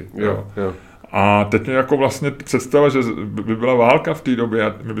Ameriky. Jo. A teď mě jako vlastně představa, že by byla válka v té době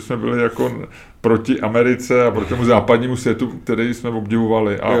a my bychom byli jako proti Americe a proti tomu západnímu světu, který jsme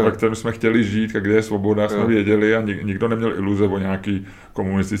obdivovali a ve kterém jsme chtěli žít a kde je svoboda, jsme věděli a nikdo neměl iluze o nějaký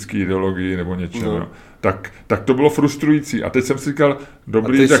komunistický ideologii nebo něčem. Tak to bylo frustrující. A teď jsem si říkal,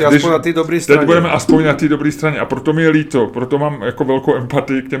 dobrý, tak když teď budeme aspoň na té dobré straně. A proto mi je líto, proto mám jako velkou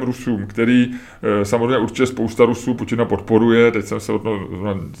empatii k těm Rusům, který samozřejmě určitě spousta Rusů Putina podporuje. Teď jsem se o tom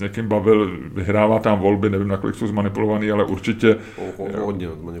s někým bavil, vyhrává tam volby, nevím, nakolik jsou zmanipulovaný, ale určitě... Hodně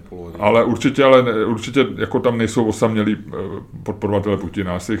zmanipulovaný. Ale určitě jako tam nejsou osamělí podporovatelé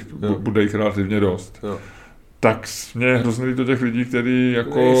Putina, asi bude jich relativně dost. Jo. Tak mě je hrozně líto těch lidí,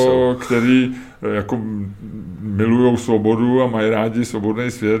 kteří jako milujou svobodu a mají rádi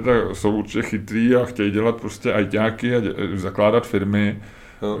svobodný svět a jsou určitě chytrý a chtějí dělat prostě ajťáky a zakládat firmy.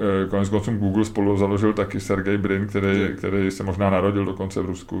 Konec konců Google spolu založil taky Sergej Brin, který se možná narodil dokonce v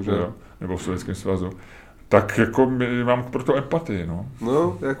Rusku, že jo? Nebo v Sovětském svazu. Tak jako mám proto empatii, no.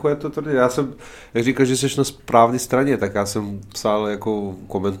 No, jako je to tady. Já jsem, jak říkáš, že jsi na správné straně, tak já jsem psal jako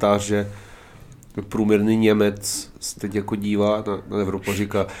komentář, že průměrný Němec se teď jako dívá na Evropu a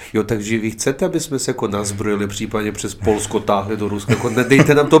říká, jo, takže vy chcete, aby jsme se jako nazbrojili, případně přes Polsko táhli do Ruska, jako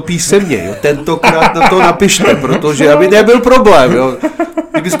nedejte nám to písemně, jo, tentokrát na to napište, protože aby nebyl problém, jo.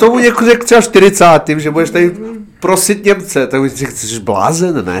 Kdybys tomu někdo řekl třeba 40, že budeš tady prosit Němce, tak bys řekl, jsi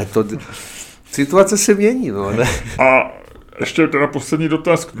blázen, ne, to... Situace se mění, no, ne? A ještě teda poslední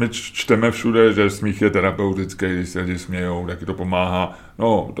dotaz. My čteme všude, že smích je terapeutický, když se lidi smějou, taky to pomáhá.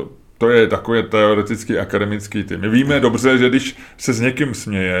 No, to je takové teoretický, akademický ty. My víme dobře, že když se s někým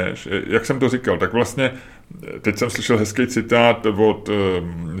směješ, jak jsem to říkal, tak vlastně, teď jsem slyšel hezký citát od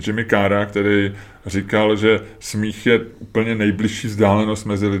Jimmy Carra, který říkal, že smích je úplně nejbližší vzdálenost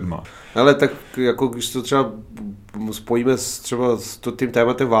mezi lidma. Ale tak jako když to třeba spojíme třeba s tím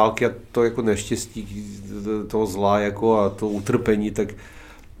tématem války a to jako neštěstí toho zla jako a to utrpení, tak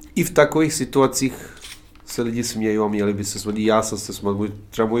i v takových situacích se lidi smějí a měli by se smát. Já jsem se smát.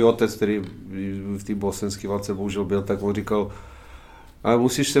 Třeba můj otec, který v té bosenské válce bohužel byl, tak on říkal, ale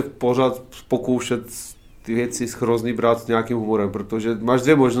musíš se pořád pokoušet ty věci hrozný brát s nějakým humorem, protože máš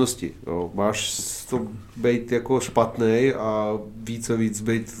dvě možnosti. Jo. Máš to být jako špatnej a více víc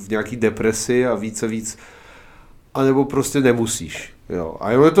být v nějaký depresi a víc, anebo prostě nemusíš. Jo.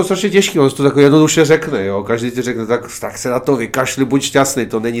 A je to strašně těžké, on to tak jednoduše řekne, jo. Každý ti řekne, tak se na to vykašli, buď šťastný,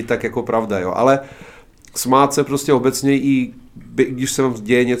 to není tak jako pravda, jo. Ale smát se prostě obecně i když se vám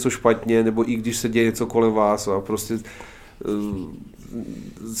děje něco špatně, nebo i když se děje něco kolem vás a prostě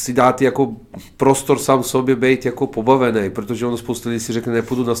si dát jako prostor sám sobě být jako pobavený, protože ono spousta lidí si řekne,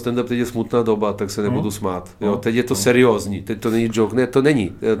 nepůjdu na stand-up, teď je smutná doba, tak se nebudu smát. Jo, teď je to seriózní, teď to není joke, ne, to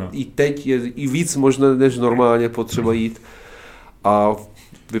není. I teď je i víc možné, než normálně potřeba jít a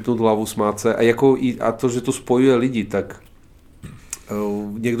vypnout hlavu, smát se. A to, že to spojuje lidi, tak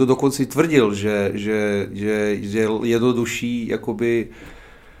někdo dokonce tvrdil, že je jednodušší jakoby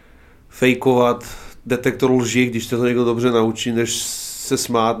fejkovat detektor lži, když se to někdo dobře naučí, než se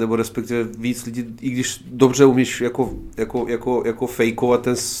smát, nebo respektive víc lidí, i když dobře umíš jako fejkovat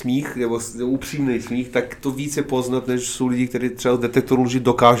ten smích, nebo upřímný smích, tak to víc je poznat, než jsou lidi, kteří třeba detektoru lži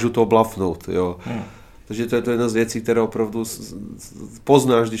dokážou to blafnout. Jo. Takže to je jedna z věcí, které opravdu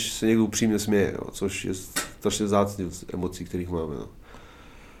poznáš, když se někdo upřímně směje, jo, což je strašně vzácný emocí, kterých máme. No.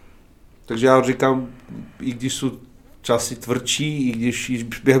 Takže já říkám, i když jsou časy tvrdší, i když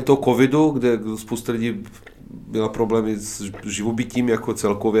během toho covidu, kde spousta lidí měla problémy s živobytím jako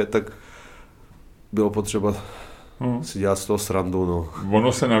celkově, tak bylo potřeba si dělat z toho srandu. No.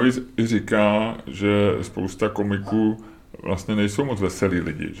 Ono se navíc i říká, že spousta komiků vlastně nejsou moc veselí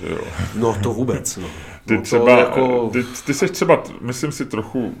lidi, že jo? No to vůbec, no. Ty seš třeba, myslím si,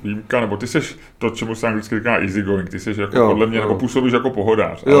 trochu výjimka, nebo ty seš to, čemu se anglicky říká easy going, ty seš jako podle mě, nebo působíš jako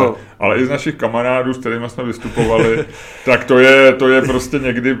pohodář, ale i z našich kamarádů, s kterými jsme vystupovali, tak to je prostě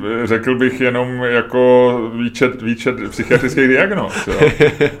někdy, řekl bych, jenom jako výčet psychiatrických diagnóz, jo?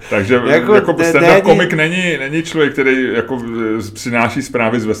 Takže jako stand-up komik není člověk, který jako přináší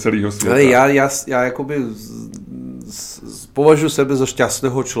zprávy z veselého světa. Ale já jakoby považuji sebe za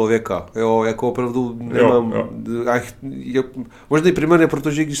šťastného člověka, jo, jako opravdu nemám, možná primárně,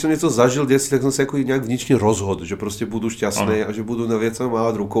 protože když jsem něco zažil dětství, tak jsem se jako nějak vnitřně rozhodl, že prostě budu šťastný a že budu na věcem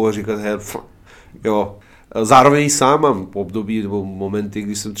mávat rukou a říkat, jo. Zároveň sám mám období nebo momenty,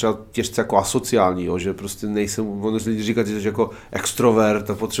 kdy jsem třeba těžce jako asociální, jo, že prostě nejsem, ono lidi říkat, že jsi jako extrovert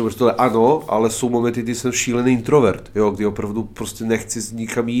a potřebuješ tohle, ano, ale jsou momenty, kdy jsem šílený introvert, jo, kdy opravdu prostě nechci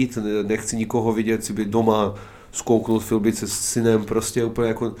nikam jít, nechci nikoho vidět, si být doma, zkouknout filmy se synem, prostě úplně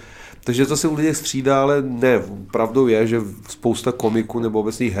jako. Takže to se u lidí střídá, ale ne, pravdou je, že spousta komiků nebo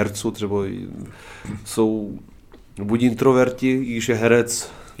obecně herců třeba jsou buď introverti, i když je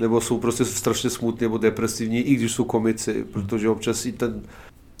herec, nebo jsou prostě strašně smutní nebo depresivní, i když jsou komici, protože občas i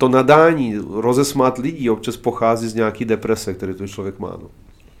to nadání, rozesmát lidí občas pochází z nějaký deprese, který ten člověk má. No.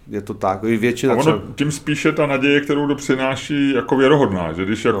 Je to tak, většina. A ono tím spíše ta naděje, kterou to přináší, jako věrohodná, že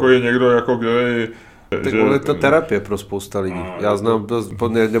když jako je někdo, jako kde tak je to terapie pro spousta lidí. Já znám,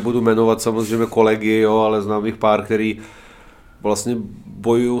 nebudu jmenovat samozřejmě kolegy, jo, ale znám jich pár, který vlastně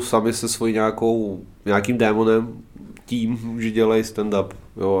bojují sami se svojí nějakým démonem tím, že dělají stand-up.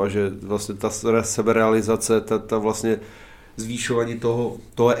 Jo, a že vlastně ta seberealizace, ta vlastně zvýšování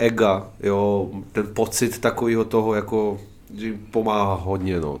toho ega, jo, ten pocit takového toho, jako, že jim pomáhá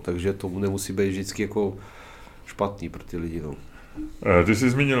hodně, no. Takže to nemusí být vždycky jako špatný pro ty lidi, no. Ty jsi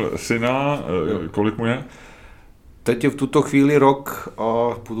zmínil syna, kolik mu je? Teď je v tuto chvíli rok a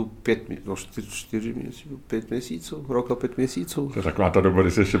budu 4 měsíců, 5 měsíců, rok a 5 měsíců. To je taková ta doba,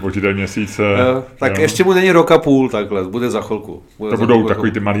 kdy se ještě počítají měsíce. Tak jo. Ještě mu není rok a půl takhle, bude za chvilku. To budou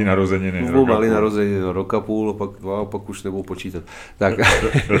takový ty malý narozeniny. Budou malý narozeniny, rok a půl, pak 2, pak už nebudou počítat. Tak.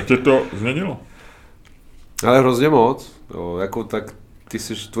 Jak tě to změnilo? Ale hrozně moc, jo, jako tak. Ty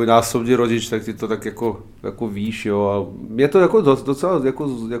jsi dvojnásobný rodič, tak ty to tak jako víš, jo, a mě to jako docela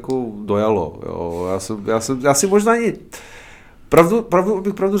jako dojalo, jo, já si možná ani,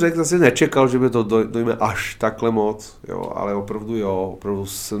 pravdu řekl, zase nečekal, že by to dojme až takhle moc, jo, ale opravdu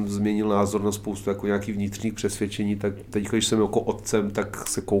jsem změnil názor na spoustu jako nějakých vnitřních přesvědčení, tak teď, když jsem jako otcem, tak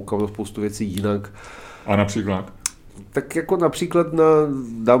se koukám na spoustu věcí jinak. A například? Tak jako například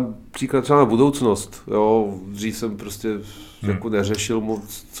dám příklad třeba na budoucnost, jo, dřív jsem prostě jako neřešil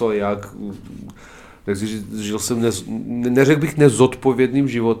moc co jak, takže žil jsem, neřekl bych nezodpovědným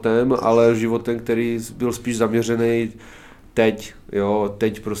životem, ale životem, který byl spíš zaměřený teď, jo,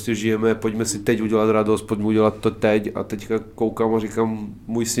 teď prostě žijeme, pojďme si teď udělat radost, pojďme udělat to teď a teďka koukám a říkám,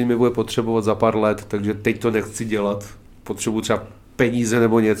 můj syn mi bude potřebovat za pár let, takže teď to nechci dělat, potřebuji třeba peníze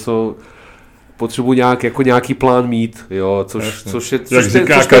nebo něco, potřebuji nějaký plán mít, jo, což je... Jak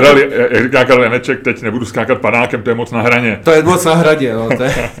říká Karel Janeček, teď nebudu skákat padákem, to je moc na hraně. To je moc na hraně, no,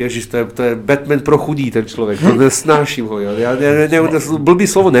 to je Batman pro chudý ten člověk, to nesnáším ho, jo. Blbý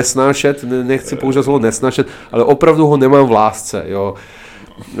slovo nesnášet, nechci použít slovo nesnášet, ale opravdu ho nemám v lásce, jo.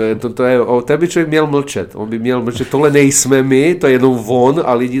 Ten by člověk měl mlčet, on by měl mlčet, tohle nejsme my, to je jenom on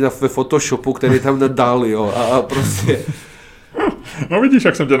a lidi ve Photoshopu, který tam dali, jo, a prostě... No vidíš,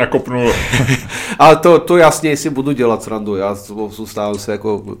 jak jsem tě nakopnul. Ale to jasně si budu dělat srandu, já stávám se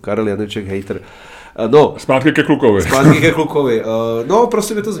jako Karel Janeček hater. No, zpátky ke Klukovi. No,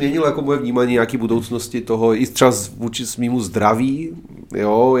 prostě mi to změnilo jako moje vnímání nějaký budoucnosti toho, i třeba vůči svýmu zdraví,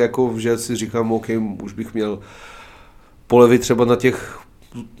 jo, jako že si říkám, OK, už bych měl polevit třeba na těch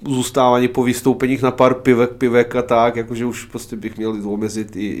zůstávání po vystoupeních na pár pivek a tak, jakože už prostě bych měl omezit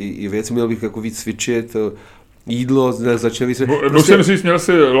i věci, měl bych jako víc cvičit, jídlo, začali se... Musím říct, měl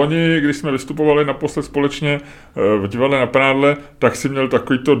si loni, když jsme vystupovali naposled společně v divadle na Prádle, tak si měl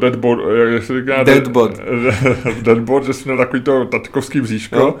takovýto deadboard, jak se říká... Deadboard, že jsi měl takovýto taťkovský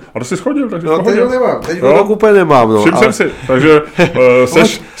bříško, no. A to jsi schodil, takže no, teď ho nemám, teď ho úplně nemám, no. Všim jsem si, takže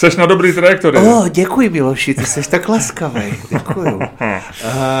seš na dobrý trajektorii. Děkuji, Miloši, ty jsi tak laskavý, děkuju.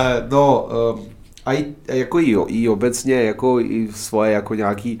 A jako i obecně, jako i svoje, jako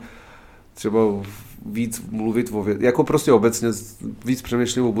nějaký třeba víc mluvit o věci, jako prostě obecně víc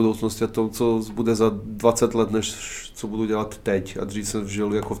přemýšlím o budoucnosti a to, co bude za 20 let, než co budu dělat teď a dřív jsem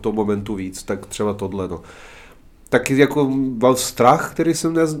žil jako v tom momentu víc, tak třeba tohle, no. Taky jako byl strach, který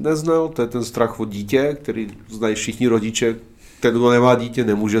jsem neznal, to je ten strach o dítě, který znají všichni rodiče, ten, kdo nemá dítě,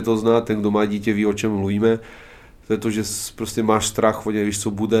 nemůže to znát, ten, kdo má dítě, ví, o čem mluvíme. To je to, že prostě máš strach o něj, víš,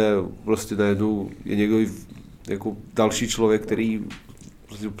 co bude, prostě najednou je někdo jako další člověk,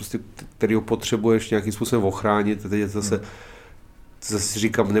 který ho potřebuješ nějakým způsobem ochránit. Teď zase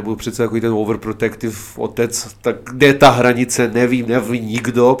říkám, nebudu přece jako ten overprotective otec, tak kde je ta hranice, neví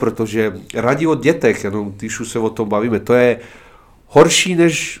nikdo, protože radí o dětech, jenom když už se o tom bavíme, to je horší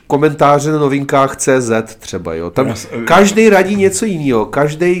než komentáře na novinkách CZ třeba, jo. Tam každý radí něco jiného,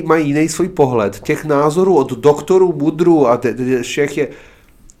 každý má jiný svůj pohled. Těch názorů od doktorů, mudrů a všech je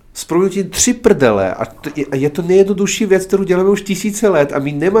s proměnutím 3 prdele a je to nejjednodušší věc, kterou děláme už 1000 let a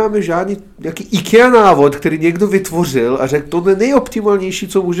my nemáme žádný nějaký IKEA návod, který někdo vytvořil a řekl, to je nejoptimálnější,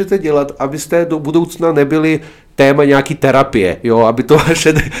 co můžete dělat, abyste do budoucna nebyli téma nějaký terapie, jo, aby to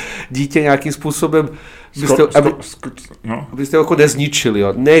vaše dítě nějakým způsobem abyste ho jako nezničili,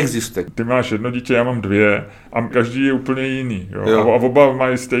 jo, neexistuje. Ty máš jedno dítě, já mám 2 a každý je úplně jiný, jo. A oba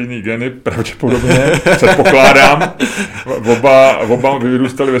mají stejný geny, pravděpodobně, předpokládám. Oba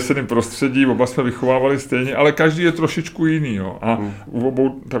vyrůstali ve stejném prostředí, oba jsme vychovávali stejně, ale každý je trošičku jiný, jo. A u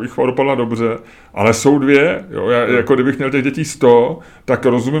obou ta výchova dopadla dobře, ale jsou 2, jo. Jako kdybych měl těch dětí 100, tak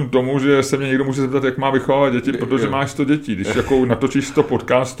rozumím tomu, že se mě někdo může zeptat, jak má vychovávat děti, protože máš 100 dětí. Když jako natočíš 100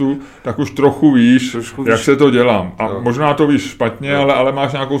 podcastů, tak už trochu víš, jak se to dělám. A možná to víš špatně, ale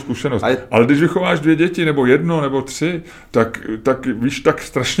máš nějakou zkušenost. Ale když vychováš 2 děti, nebo 1, nebo 3, tak víš tak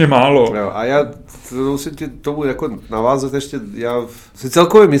strašně málo. Jo, a já musím tomu jako navázat ještě, já si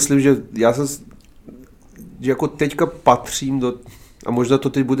celkově myslím, že že jako teďka patřím do, a možná to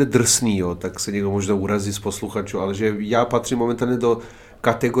teď bude drsný, jo, tak se někdo možná urazí z posluchačů, ale že já patřím momentálně do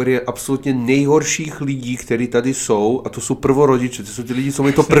kategorie absolutně nejhorších lidí, kteří tady jsou, a to jsou prvorodiče, to jsou ty lidi, co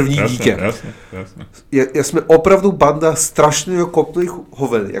mají to první dítě. Jasně. Jsme opravdu banda strašného kopných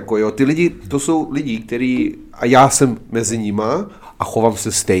hoven, jako jo, ty lidi, to jsou lidi, kteří, a já jsem mezi nima a chovám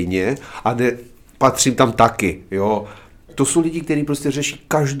se stejně a patřím tam taky, jo. To jsou lidi, kteří prostě řeší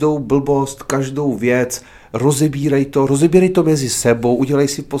každou blbost, každou věc, rozebírají to mezi sebou, udělají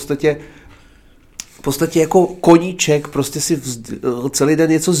si v podstatě jako koníček, prostě si celý den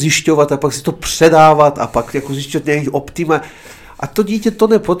něco zjišťovat a pak si to předávat a pak jako zjišťovat nějaký optima. A to dítě to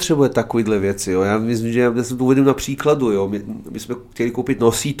nepotřebuje takovýhle věci, jo. Já myslím, že já se to uvedím na příkladu, jo. My jsme chtěli koupit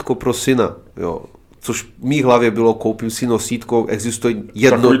nosítko pro syna, jo. Což v mý hlavě bylo, koupím si nosítko, existuje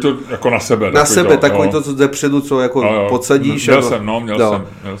jedno... Takový to jako na sebe. Takový to, co jde předu, co jako podsadíš. Měl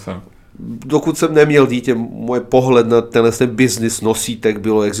jsem. Dokud jsem neměl dítě, můj pohled na tenhle business nosítek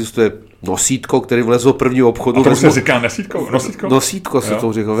bylo, existuje nosítko, který vlezl do prvního obchodu. A to se říká nosítko? Nosítko se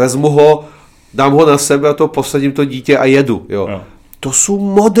to říká. Vezmu ho, dám ho na sebe a to posadím to dítě a jedu. Jo. To jsou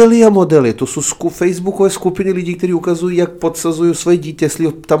modely a modely, to jsou facebookové skupiny lidí, kteří ukazují, jak podsazují svoje dítě, jestli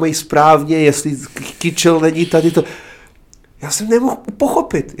ho tam mají správně, jestli kyčel není tady to. Já jsem nemohl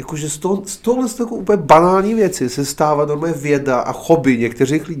pochopit, jakože z tohohle úplně banální věci se stává normálně věda a hobby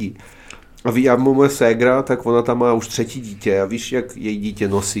některých lidí. A moje ségra, tak ona tam má už 3. dítě a víš, jak její dítě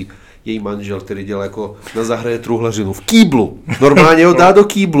nosí její manžel, který dělá jako na zahradě truhlařinu. V kýblu. Normálně ho dá do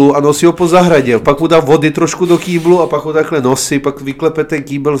kýblu a nosí ho po zahradě. Pak mu dá vody trošku do kýblu a pak ho takhle nosí, pak vyklepe ten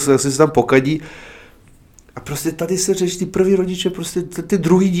kýbl, se tam pokadí. A prostě tady se řeší ty první rodiče, prostě ty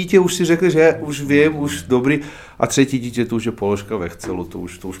druhý dítě už si řekli, že už vím, už dobrý. A 3. dítě to už je položka ve Excelu, to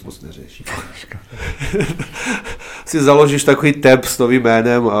už moc neřeší. Si založíš takový tab s novým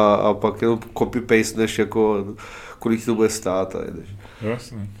jménem a pak jenom copy-pasteneš, jako kolik to bude stát a jedeš.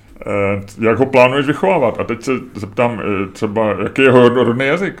 Jasně. Jak ho plánuješ vychovávat? A teď se zeptám třeba, jaký je jeho rodný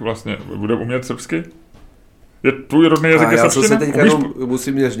jazyk vlastně? Bude umět srbsky? Je tvůj rodný jazyk je srbština? Já se teďka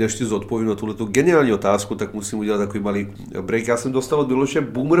musím, než ti zodpovím na tuhletu geniální otázku, tak musím udělat takový malý break. Já jsem dostal od Miloše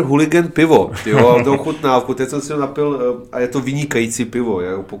Boomer Hooligan pivo, jo, to ochutnávku, teď jsem si ho napil a je to vynikající pivo,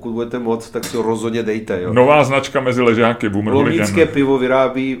 jo. Pokud budete moc, tak si ho rozhodně dejte. Jo. Nová značka mezi ležáky, Boomer Hooligan. Lomnické pivo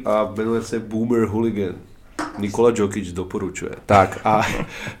vyrábí a jmenuje se Boomer Hooligan. Nikola Džokič doporučuje. Tak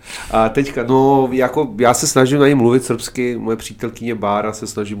a teďka, no, jako já se snažím na něj mluvit srbsky, moje přítelkyně Bára se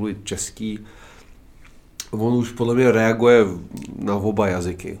snaží mluvit český. On už podle mě reaguje na oba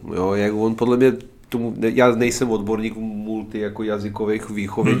jazyky. Jo? Jak on podle mě, já nejsem odborník multi jako jazykových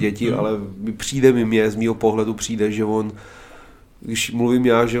výchovy dětí, ale z mýho pohledu přijde, že on, když mluvím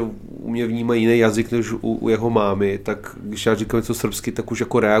já, že u mě vnímá jiný jazyk než u jeho mámy, tak když já říkám něco srbsky, tak už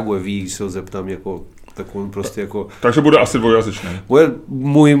jako reaguje, ví, když se ho zeptám, jako, tak on prostě jako... Takže bude asi dvojjazyčný.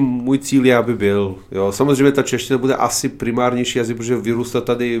 Můj cíl je, aby byl. Jo. Samozřejmě ta čeština bude asi primárnější jazyk, protože vyrůstá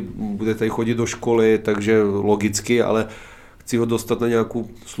tady, bude tady chodit do školy, takže logicky, ale chci ho dostat na nějakou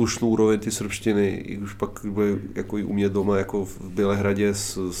slušnou úroveň ty srbštiny, i už pak bude jako i u mě doma, jako v Bělehradě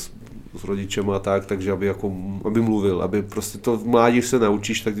s rodičema a tak, takže aby mluvil, aby prostě to mládíš se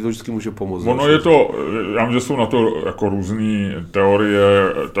naučíš, tak ti to vždycky může pomoct. Ono je to, já myslím, že jsou na to jako různé teorie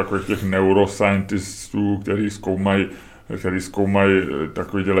takových těch neuroscientistů, který zkoumají,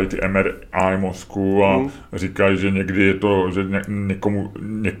 takový dělají ty MRI mozku a říkají, že někdy je to, že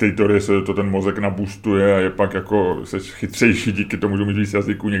některé teorie se to ten mozek nabustuje a je pak jako seš chytřejší díky tomu, že umíš víc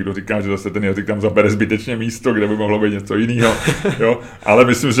jazyků. Někdo říká, že zase ten jazyk tam zabere zbytečně místo, kde by mohlo být něco jiného. Jo? Ale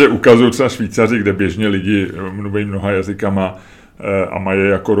myslím, že ukazují třeba Švýcaři, kde běžně lidi mluví mnoha jazykama a mají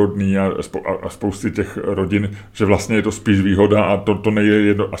jako rodný a spousty těch rodin, že vlastně je to spíš výhoda a to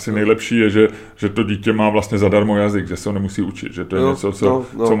asi nejlepší je, že to dítě má vlastně zadarmo jazyk, že se ho nemusí učit, že to je něco, co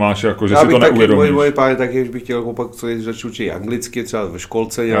máš jako, že si to neuvědomíš. Moje pány taky, že bych chtěl opak, co začít učit anglicky, třeba ve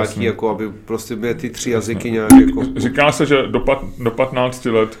školce nějaký, jako aby prostě měli ty 3 jazyky nějak jako... Říká se, že do 15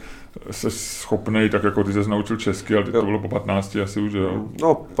 let se schopnej, tak jako ty se naučil česky, ale to bylo po 15 asi už, jo?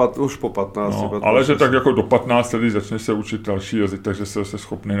 No, už po 15. No, ale že tak jako do 15 let začneš se učit další jazyk, takže se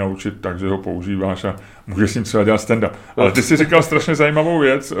schopný naučit, takže ho používáš a můžeš s ním třeba dělat stand-up. Ale ty jsi říkal strašně zajímavou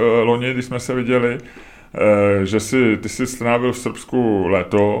věc loni, když jsme se viděli, že ty jsi strávil v Srbsku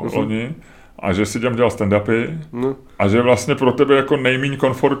léto loni, a že si tam dělal stand-upy a že vlastně pro tebe jako nejméně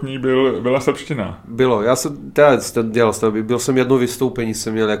komfortní byla srbština. Bylo, já jsem teda dělal stand-upy, byl jsem jedno vystoupení,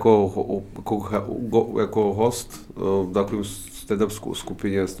 jsem měl jako host v takovém stand-up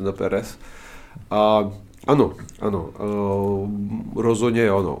skupině stand-up RS a ano, rozhodně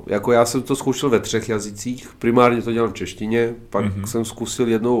ano. Jako já jsem to zkoušel ve 3 jazycích, primárně to dělám v češtině, pak jsem zkusil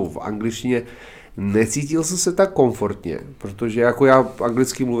jednou v angličtině. Necítil jsem se tak komfortně, protože jako já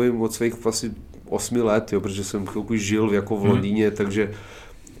anglicky mluvím od svých asi 8 let, jo, protože jsem chvilku žil jako v Londýně, takže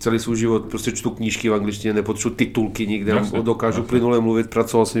celý svůj život prostě čtu knížky v angličtině, nepotřebuji titulky nikde, dokážu plynule mluvit,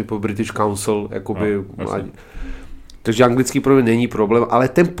 pracoval jsem po British Council, jakoby takže anglický pro mě není problém, ale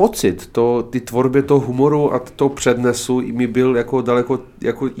ten pocit, ty tvorbě toho humoru a toho přednesu mi byl jako daleko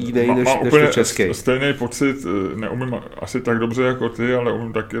jako jiný než český. Stejný pocit, neumím asi tak dobře jako ty, ale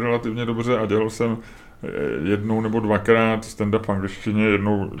umím taky relativně dobře a dělal jsem jednou nebo 2krát stand-up v angličtině,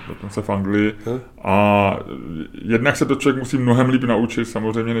 jednou dokonce v Anglii a jednak se to člověk musí mnohem líp naučit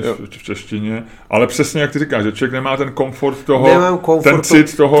samozřejmě než v češtině, ale přesně jak ty říkáš, že člověk nemá ten komfort toho, ten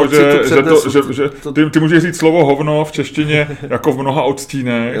cit toho, že ty můžeš říct slovo hovno v češtině jako v mnoha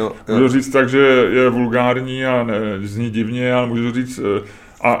odstínech, můžeš říct tak, že je vulgární a zní divně, ale můžeš říct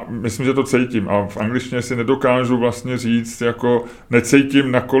a myslím, že to cítím. A v angličtině si nedokážu vlastně říct, jako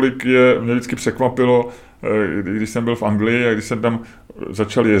necítím, nakolik mě vždycky překvapilo, když jsem byl v Anglii a když jsem tam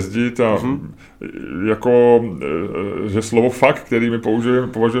začal jezdit a jako, že slovo fakt, který my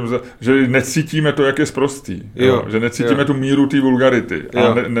považujeme za, že necítíme to, jak je sprostý. Že necítíme tu míru té vulgarity.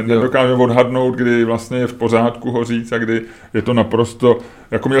 A nedokážeme odhadnout, kdy vlastně je v pořádku ho říct a kdy je to naprosto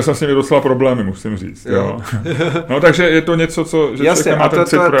Jako měl jsem s nimi docela problémy, musím říct. Jo. No takže je to něco, co... Že jasně, má ten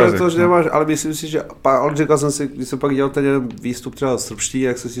cit pro jazyk. To nemáš, ale myslím si, že... Ale říkal jsem si, když jsem pak dělal ten výstup třeba srbští,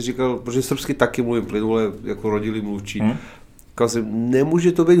 jak jsem si říkal, protože srbsky taky mluvím plynule, jako rodilý mluvčí. Říkal jsem,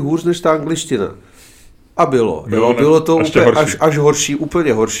 nemůže to být hůř než ta angličtina. A bylo to úplně až horší,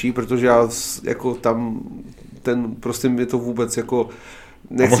 úplně horší, protože já jako tam prostě mi to vůbec jako...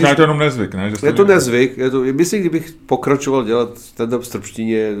 A možná je to jenom nezvyk, ne? Je to nezvyk. Myslím, kdybych pokračoval dělat stand-up v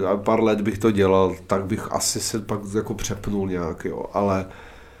srbštině a pár let bych to dělal, tak bych asi se pak jako přepnul nějak, jo. Ale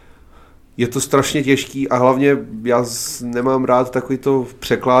je to strašně těžký a hlavně já nemám rád takový to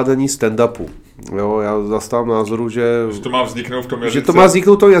překládání stand-upu. Jo, já zastávám názoru, že to má vzniknout v tom jazyce. Že to má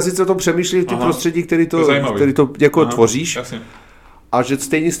vzniknout v tom jazyce, to přemýšlí v tom prostředí, který to jako tvoříš. Jasně. A že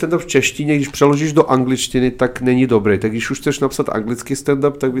stejný stand-up v češtině, když přeložíš do angličtiny, tak není dobrý. Tak když už chceš napsat anglický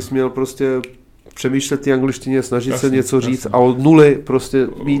stand-up, tak bys měl prostě přemýšlet ty angličtině, snažit se něco říct a od nuly prostě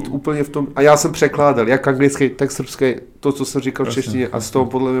mít úplně v tom. A já jsem překládal jak anglický, tak srbský, to, co jsem říkal v češtině a z toho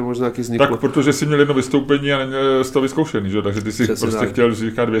podle mě možná nějaký vzniklo. Tak protože jsi měl jedno vystoupení a neměl jsi to vyzkoušený, že? Takže ty si přesně prostě chtěl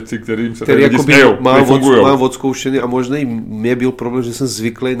říkat věci, kterým se tady lidi smějou, mám odzkoušený a možná i mě byl problém, že jsem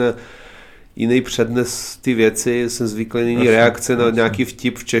zvyklý na jiný přednes ty věci, jsem zvyklý na jiný reakce na nějaký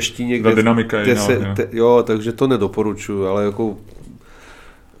vtip v češtině, kde dynamika je jo, takže to nedoporučuju, ale jako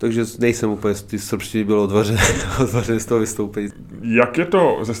takže nejsem úplně z té srbštiny byl odvařený z toho vystoupení. Jak je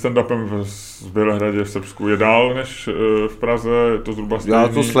to se stand-upem v Bělehradě v Srbsku? Je dál než v Praze? Je to zhruba stejný? Já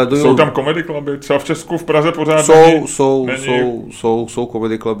to sleduju. Jsou tam comedy cluby? Třeba v Česku, v Praze pořád jsou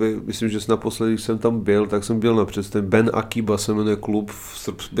comedy cluby. Myslím, že naposledy, když jsem tam byl, tak jsem byl napřed. Ten Ben Akiba se jmenuje klub v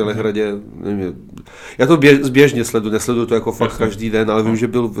Bělehradě. Já to zběžně sleduju, nesleduju to jako fakt každý den, ale vím, že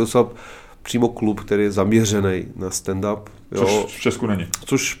byl přímo klub, který je zaměřený na stand-up. Jo. Což v Česku není.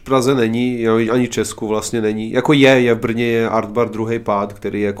 Což v Praze není, ani v Česku vlastně není. Jako je v Brně je Art Bar Druhý pád,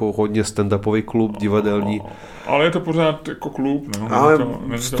 který je jako hodně stand-upový klub, divadelní. Ale je to pořád jako klub. No? Ale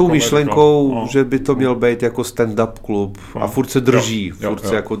s tou myšlenkou, že by to měl být jako stand-up klub. A furt se drží,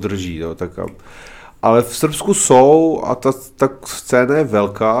 jako drží. Jo, tak ale v Srbsku jsou a ta scéna je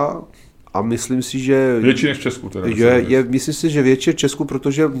velká a myslím si, že... Větší než v Česku teda. Myslím si, že větší v Česku,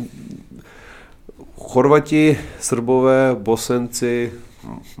 protože Chorvati, Srbové, Bosenci,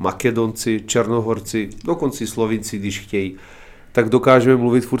 Makedonci, Černohorci, dokonce Slovinci, když chtějí, tak dokážeme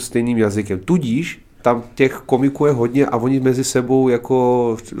mluvit furt stejným jazykem. Tudíž tam těch komiků je hodně a oni mezi sebou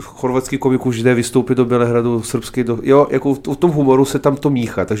jako chorvatský komiků už jde vystoupit do Bělehradu, srbský jako v tom humoru se tam to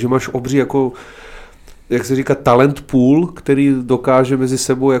míchá, takže máš obří jako, jak se říká, talent pool, který dokáže mezi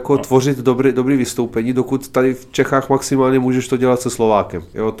sebou jako tvořit dobrý vystoupení, dokud tady v Čechách maximálně můžeš to dělat se Slovákem.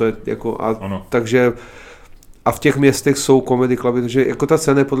 Jo, to je jako takže a v těch městech jsou comedy cluby, takže jako ta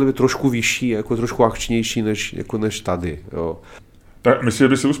cena je podle mě trošku vyšší, jako trošku akčnější než tady, jo. Tak myslíš, že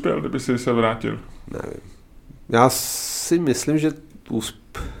by si uspěl, kdyby si se vrátil? Nevím. Já si myslím, že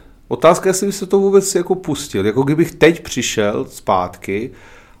otázka, jestli by se to vůbec jako pustil. Jako kdybych teď přišel zpátky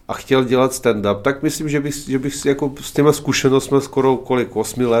a chtěl dělat stand-up, tak myslím, že bych jako s těma zkušenostmi skoro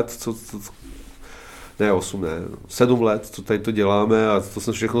 8 let, 7 let, co tady to děláme a to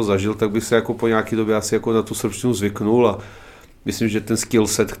jsem všechno zažil, tak bych se jako po nějaký době asi jako na tu srbštinu zvyknul a myslím, že ten skill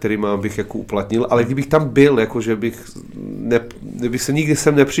set, který mám, bych jako uplatnil, ale kdybych tam byl, jako že kdybych se nikdy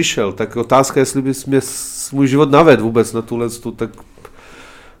sem nepřišel, tak otázka, jestli bys mě můj život navedl vůbec na tuhle, tak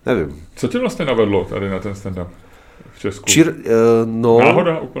nevím. Co tě vlastně navedlo tady na ten stand-up v Česku?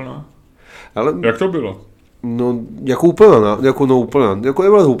 Náhoda úplná? Ale, jak to bylo? No, jako úplná,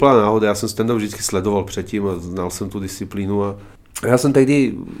 nebyla to úplná náhoda, já jsem stand-up vždycky sledoval předtím a znal jsem tu disciplínu a já jsem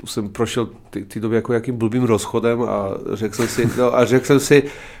tehdy prošel ty doby jako jakým blbým rozchodem a řekl jsem si,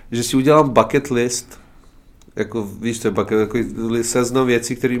 že si udělám bucket list, jako víš, to je takový seznam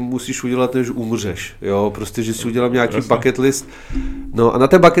věcí, které musíš udělat, než umřeš, jo, prostě, že si udělám nějaký bucket list, no a na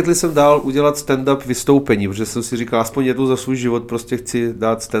ten bucket list jsem dal udělat stand-up vystoupení, protože jsem si říkal, aspoň jednou za svůj život prostě chci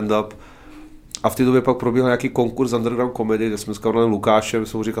dát stand-up. A v té době pak probíhal nějaký konkurs underground komedy, kde jsme s kamarádem Lukášem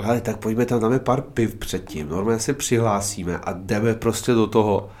jsem mu říkal, hele, tak pojďme tam, dáme pár piv předtím, normálně se přihlásíme a jdeme prostě do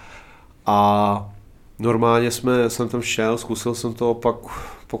toho. A normálně jsem tam šel, zkusil jsem to, pak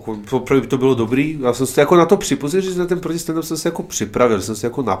to bylo dobrý. Já jsem se jako na to připustil, že na ten proti stand-up jsem se jako připravil, jsem si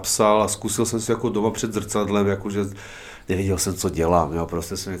jako napsal a zkusil jsem si jako doma před zrcadlem, jakože nevěděl jsem, co dělám, jo,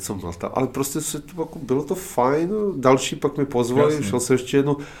 prostě jsem něco mlatal, ale prostě bylo to fajn, další pak mi pozvali, šel jsem ještě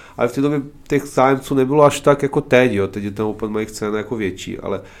jednou, ale v té době těch zájemců nebylo až tak jako teď, jo, teď je ten open mic scéna jako větší,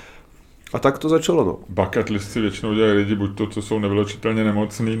 ale a tak to začalo, no. Bucket list si většinou dělají lidi, buď to, co jsou nevylečitelně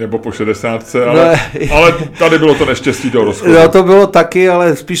nemocný, nebo po 60, ale tady bylo to neštěstí toho rozchodu. No, to bylo taky,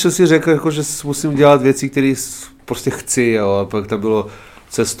 ale spíš jsem si řekl, jako, že musím dělat věci, které prostě chci, jo, a pak tam bylo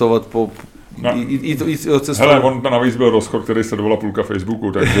cestovat po... Hele, on navíc byl rozchod, který sledovala půlka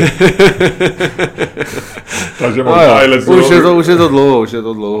Facebooku, takže... takže možná už je to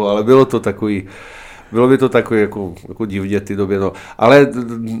dlouho, ale bylo by to takový jako divně ty době, no. Ale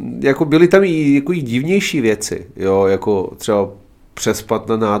jako byly tam i jako divnější věci, jo, jako třeba přespat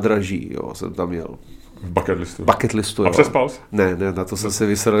na nádraží, jo, jsem tam měl. V bucket listu. A jo. Přespal jsi? Ne, na to jsem se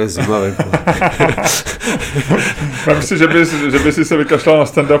vysral zima. Myslím si, že by si se vykašlal na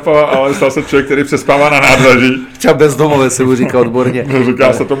stand-up, ale stal se člověk, který přespává na nádraží. Třeba bezdomovec se mu říká odborně.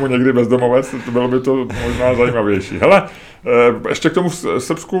 Říká se tomu někdy bezdomovec, to bylo by to možná zajímavější. Hele, ještě k tomu v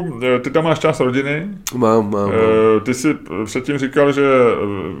Srbsku, ty tam máš část rodiny. Mám. Ty jsi předtím říkal, že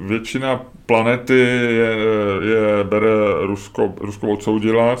většina planety je bere Rusko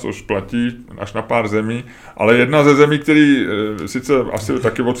odsoudila, což platí až na pár zemí, ale jedna ze zemí, který sice asi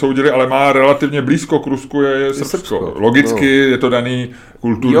taky odsoudili, ale má relativně blízko k Rusku, je Srbsko. Logicky je to daný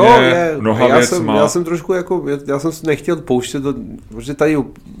kulturně, mnoha věc má. Já jsem trošku já jsem nechtěl pouštět, protože tady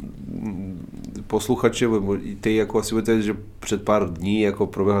posluchači, ty jako asi budete, že před pár dní jako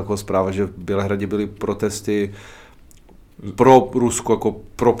proběhla jako zpráva, že v Bělehradě byly protesty pro Rusko, jako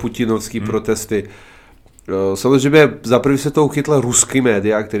pro putinovský protesty. Samozřejmě za první se toho chytla ruský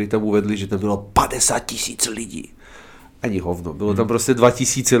média, který tam uvedli, že tam bylo 50 000 lidí. Ani hovno, bylo tam prostě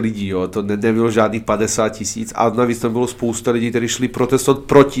 2000 lidí, jo, to nebylo žádných 50 000 a navíc tam bylo spousta lidí, kteří šli protestovat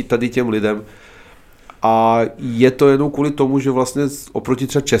proti tady těm lidem. A je to jenom kvůli tomu, že vlastně oproti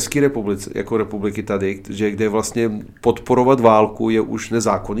třeba České republice, jako republiky tady, že kde vlastně podporovat válku je už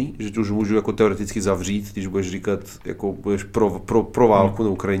nezákonný, že už můžu jako teoreticky zavřít, když budeš říkat, jako budeš pro válku na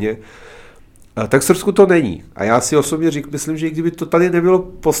Ukrajině, tak v Srbsku to není. A já si osobně myslím, že kdyby to tady nebylo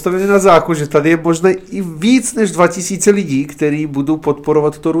postavené na zákon, že tady je možná i víc než 2000 lidí, kteří budou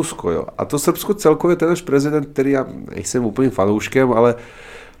podporovat to Rusko. Jo. A to Srbsko celkově ten náš prezident, který já nejsem úplně fanouškem, ale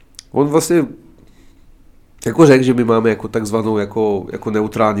on vlastně jako řekl, že my máme jako takzvanou jako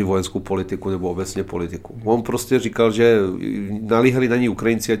neutrální vojenskou politiku nebo obecně politiku. On prostě říkal, že nalíhali na ní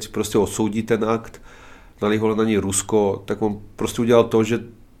Ukrajinci, ať prostě odsoudí ten akt, nalíhalo na ní Rusko, tak on prostě udělal to, že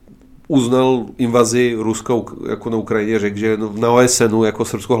uznal invazi Ruska jako na Ukrajině, řekl, že na OSN jako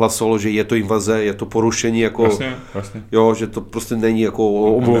Srbsko hlasovalo, že je to invaze, je to porušení, jako, Jasně. Jo, že to prostě není jako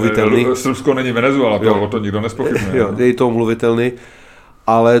omluvitelný. Srbsko není Venezuela, to nikdo nezpochybňuje. Jo, je to omluvitelný.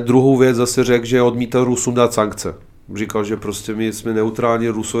 Ale druhou věc zase řekl, že odmítal Rusům dát sankce. Říkal, že prostě my jsme neutrální,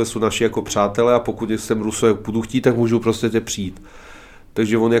 Rusové jsou naši jako přátelé a pokud sem Rusové budu chtít, tak můžu prostě tě přijít.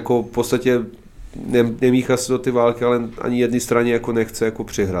 Takže on jako v podstatě nemíchá se do ty války, ale ani jedné straně jako nechce jako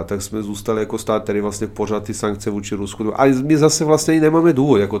přihrát. Tak jsme zůstali jako stát, který vlastně pořád ty sankce vůči Rusku. A my zase vlastně nemáme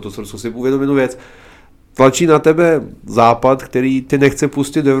důvod, jako to Srbsko si uvědomit jednu věc. Tlačí na tebe Západ, který ty nechce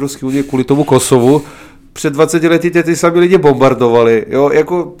pustit do Evropské unie kvůli tomu Kosovu. Před 20 lety ty sami lidi bombardovali, jo,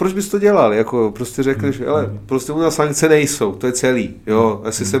 jako proč bys to dělal, jako prostě řekli, že ale prostě u nás sankce nejsou, to je celý, jo,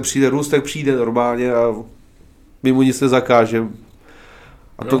 jestli sem přijde Rus, tak přijde normálně a my mu nic nezakážeme.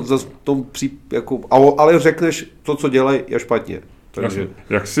 A to zase jako, ale řekneš, to, co dělají, je špatně. Takže...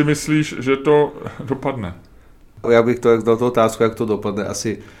 Jak si myslíš, že to dopadne? Já bych to dal tu otázku, jak to dopadne,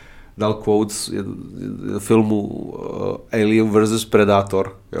 asi dal quotes filmu Alien vs.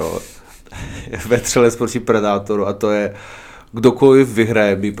 Predator, jo. Vetřelec proti Predátoru a to je kdokoliv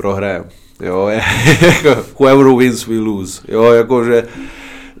vyhraje, my prohrajeme. Jo, whoever wins, we lose. Jo, jakože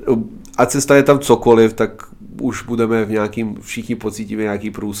ať se stane tam cokoliv, tak už budeme všichni pocítíme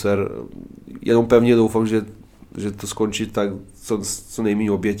nějaký průser. Jenom pevně doufám, že to skončí tak co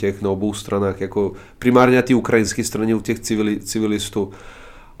nejméně obětěch na obou stranách, jako primárně na té ukrajinské straně u těch civilistů,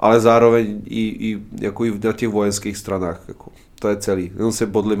 ale zároveň i na těch vojenských stranách. Jako. To je celý. Jenom se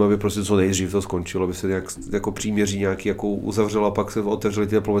bodlím, aby prostě co nejdřív to skončilo, aby se nějak jako příměří nějaký jako uzavřelo a pak se otevřely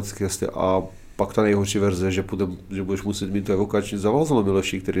ty diplomatické cesty a pak ta nejhorší verze, že budeš muset mít to evakuační zavazalo,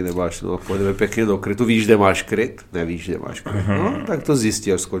 Miloši, který nemáš. No, půjdeme pěkně do krytu. Víš, kde máš kryt? Nevíš, kde máš kryt. No, tak to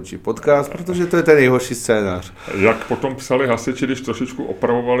zjistí, až skončí podcast, protože to je ten nejhorší scénář. Jak potom psali hasiči, když trošičku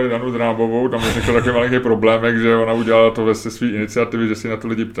opravovali Danu Drábovou, tam je řekl takový malý problémek, že ona udělala to ve své iniciativy, že si na to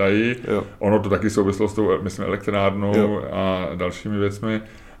lidi ptají. Jo. Ono to taky souvislo s tou, myslím, elektrárnou a dalšími věcmi.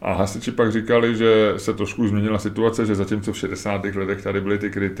 A hasiči pak říkali, že se trošku změnila situace, že zatímco v 60. letech tady byly ty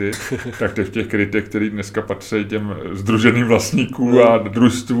kryty, tak v těch krytech, které dneska patří těm sdruženým vlastníkům a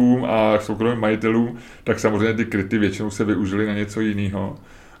družstvům a soukromým majitelům, tak samozřejmě ty kryty většinou se využily na něco jiného.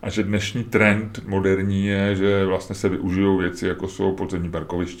 A že dnešní trend moderní je, že vlastně se využijou věci, jako jsou podzemní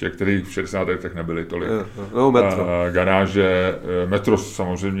parkoviště, které v 60. letech nebyly tolik. No, metro. Garáže, metro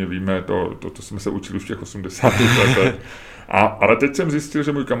samozřejmě víme, to jsme se učili už v těch 80. letech. Ale teď jsem zjistil,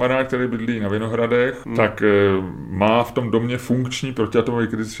 že můj kamarád, který bydlí na Vinohradech, tak má v tom domě funkční protiatomový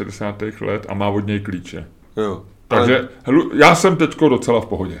kryt z 60. let a má od něj klíče. Jo. Takže já jsem teďko docela v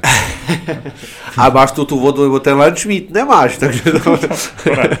pohodě. A máš tu vodu, nebo ten lunch nemáš, takže to...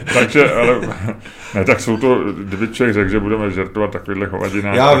 Ne, takže, ale... Ne, tak jsou to, kdyby člověk řekl, že budeme žertovat takovýhle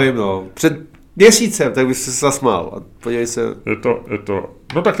hovadinách. Já vím, no. Před měsícem, tak bys se zasmál. Podívej se. Je to...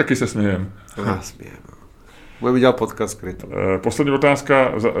 No tak taky se smějem. Smějem. Budeme dělat podcast skryto. Poslední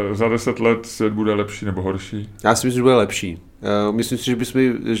otázka. Za 10 let svět bude lepší nebo horší? Já si myslím, že bude lepší. Myslím si,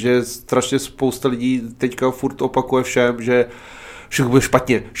 že strašně spousta lidí teďka furt opakuje všem, že všechno bude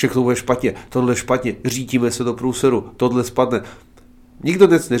špatně, tohle je špatně, řítíme se do průseru, tohle spadne. Nikdo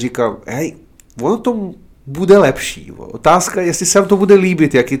dnes neříká, hej, ono to bude lepší. Otázka je, jestli se vám to bude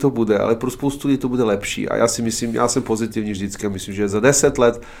líbit, jaký to bude, ale pro spoustu lidí to bude lepší. A já si myslím, já jsem pozitivní vždycky a myslím, že za 10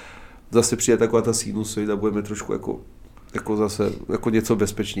 let zase přijde taková ta sinusoida, budeme trošku jako zase jako něco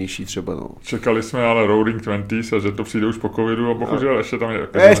bezpečnější třeba. No. Čekali jsme ale Roaring Twenties a že to přijde už po covidu a bohužel ještě tam je.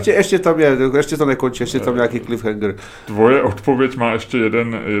 Ještě tam je, ještě to nekončí, ještě tam nějaký cliffhanger. Tvoje odpověď má ještě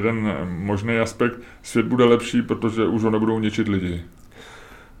jeden možný aspekt. Svět bude lepší, protože už ho nebudou ničit lidi.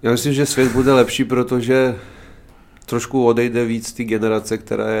 Já myslím, že svět bude lepší, protože trošku odejde víc ty generace,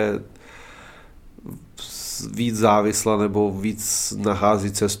 která je víc závislá nebo víc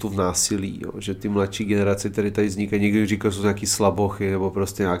nachází cestu v násilí. Jo. Že ty mladší generace, které tady vznikají, někdy říkají, jsou nějaký slabochy nebo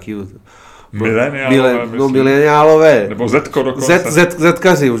prostě nějaký... Mileniálové. Nebo Zetko dokonce.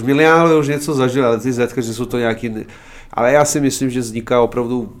 Zetkaři, už mileniálové už něco zažili, ale ty Zetkaři jsou to nějaký... Ale já si myslím, že vzniká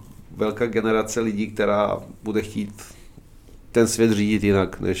opravdu velká generace lidí, která bude chtít ten svět řídit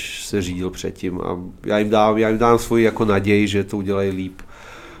jinak, než se řídil předtím. A já jim dám svoji jako naději, že to udělají líp.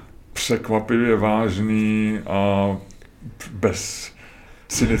 Překvapivě vážný a bez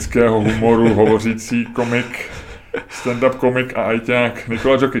cynického humoru hovořící komik, stand-up komik a ajťák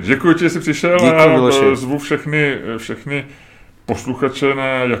Nikola Džokič. Děkuji ti, že jsi přišel. Děkuji, a zvu všechny posluchače na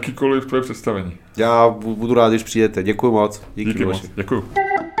jakýkoliv tvoje představení. Já budu rád, když přijdete. Děkuji moc. Díky moc. Děkuji.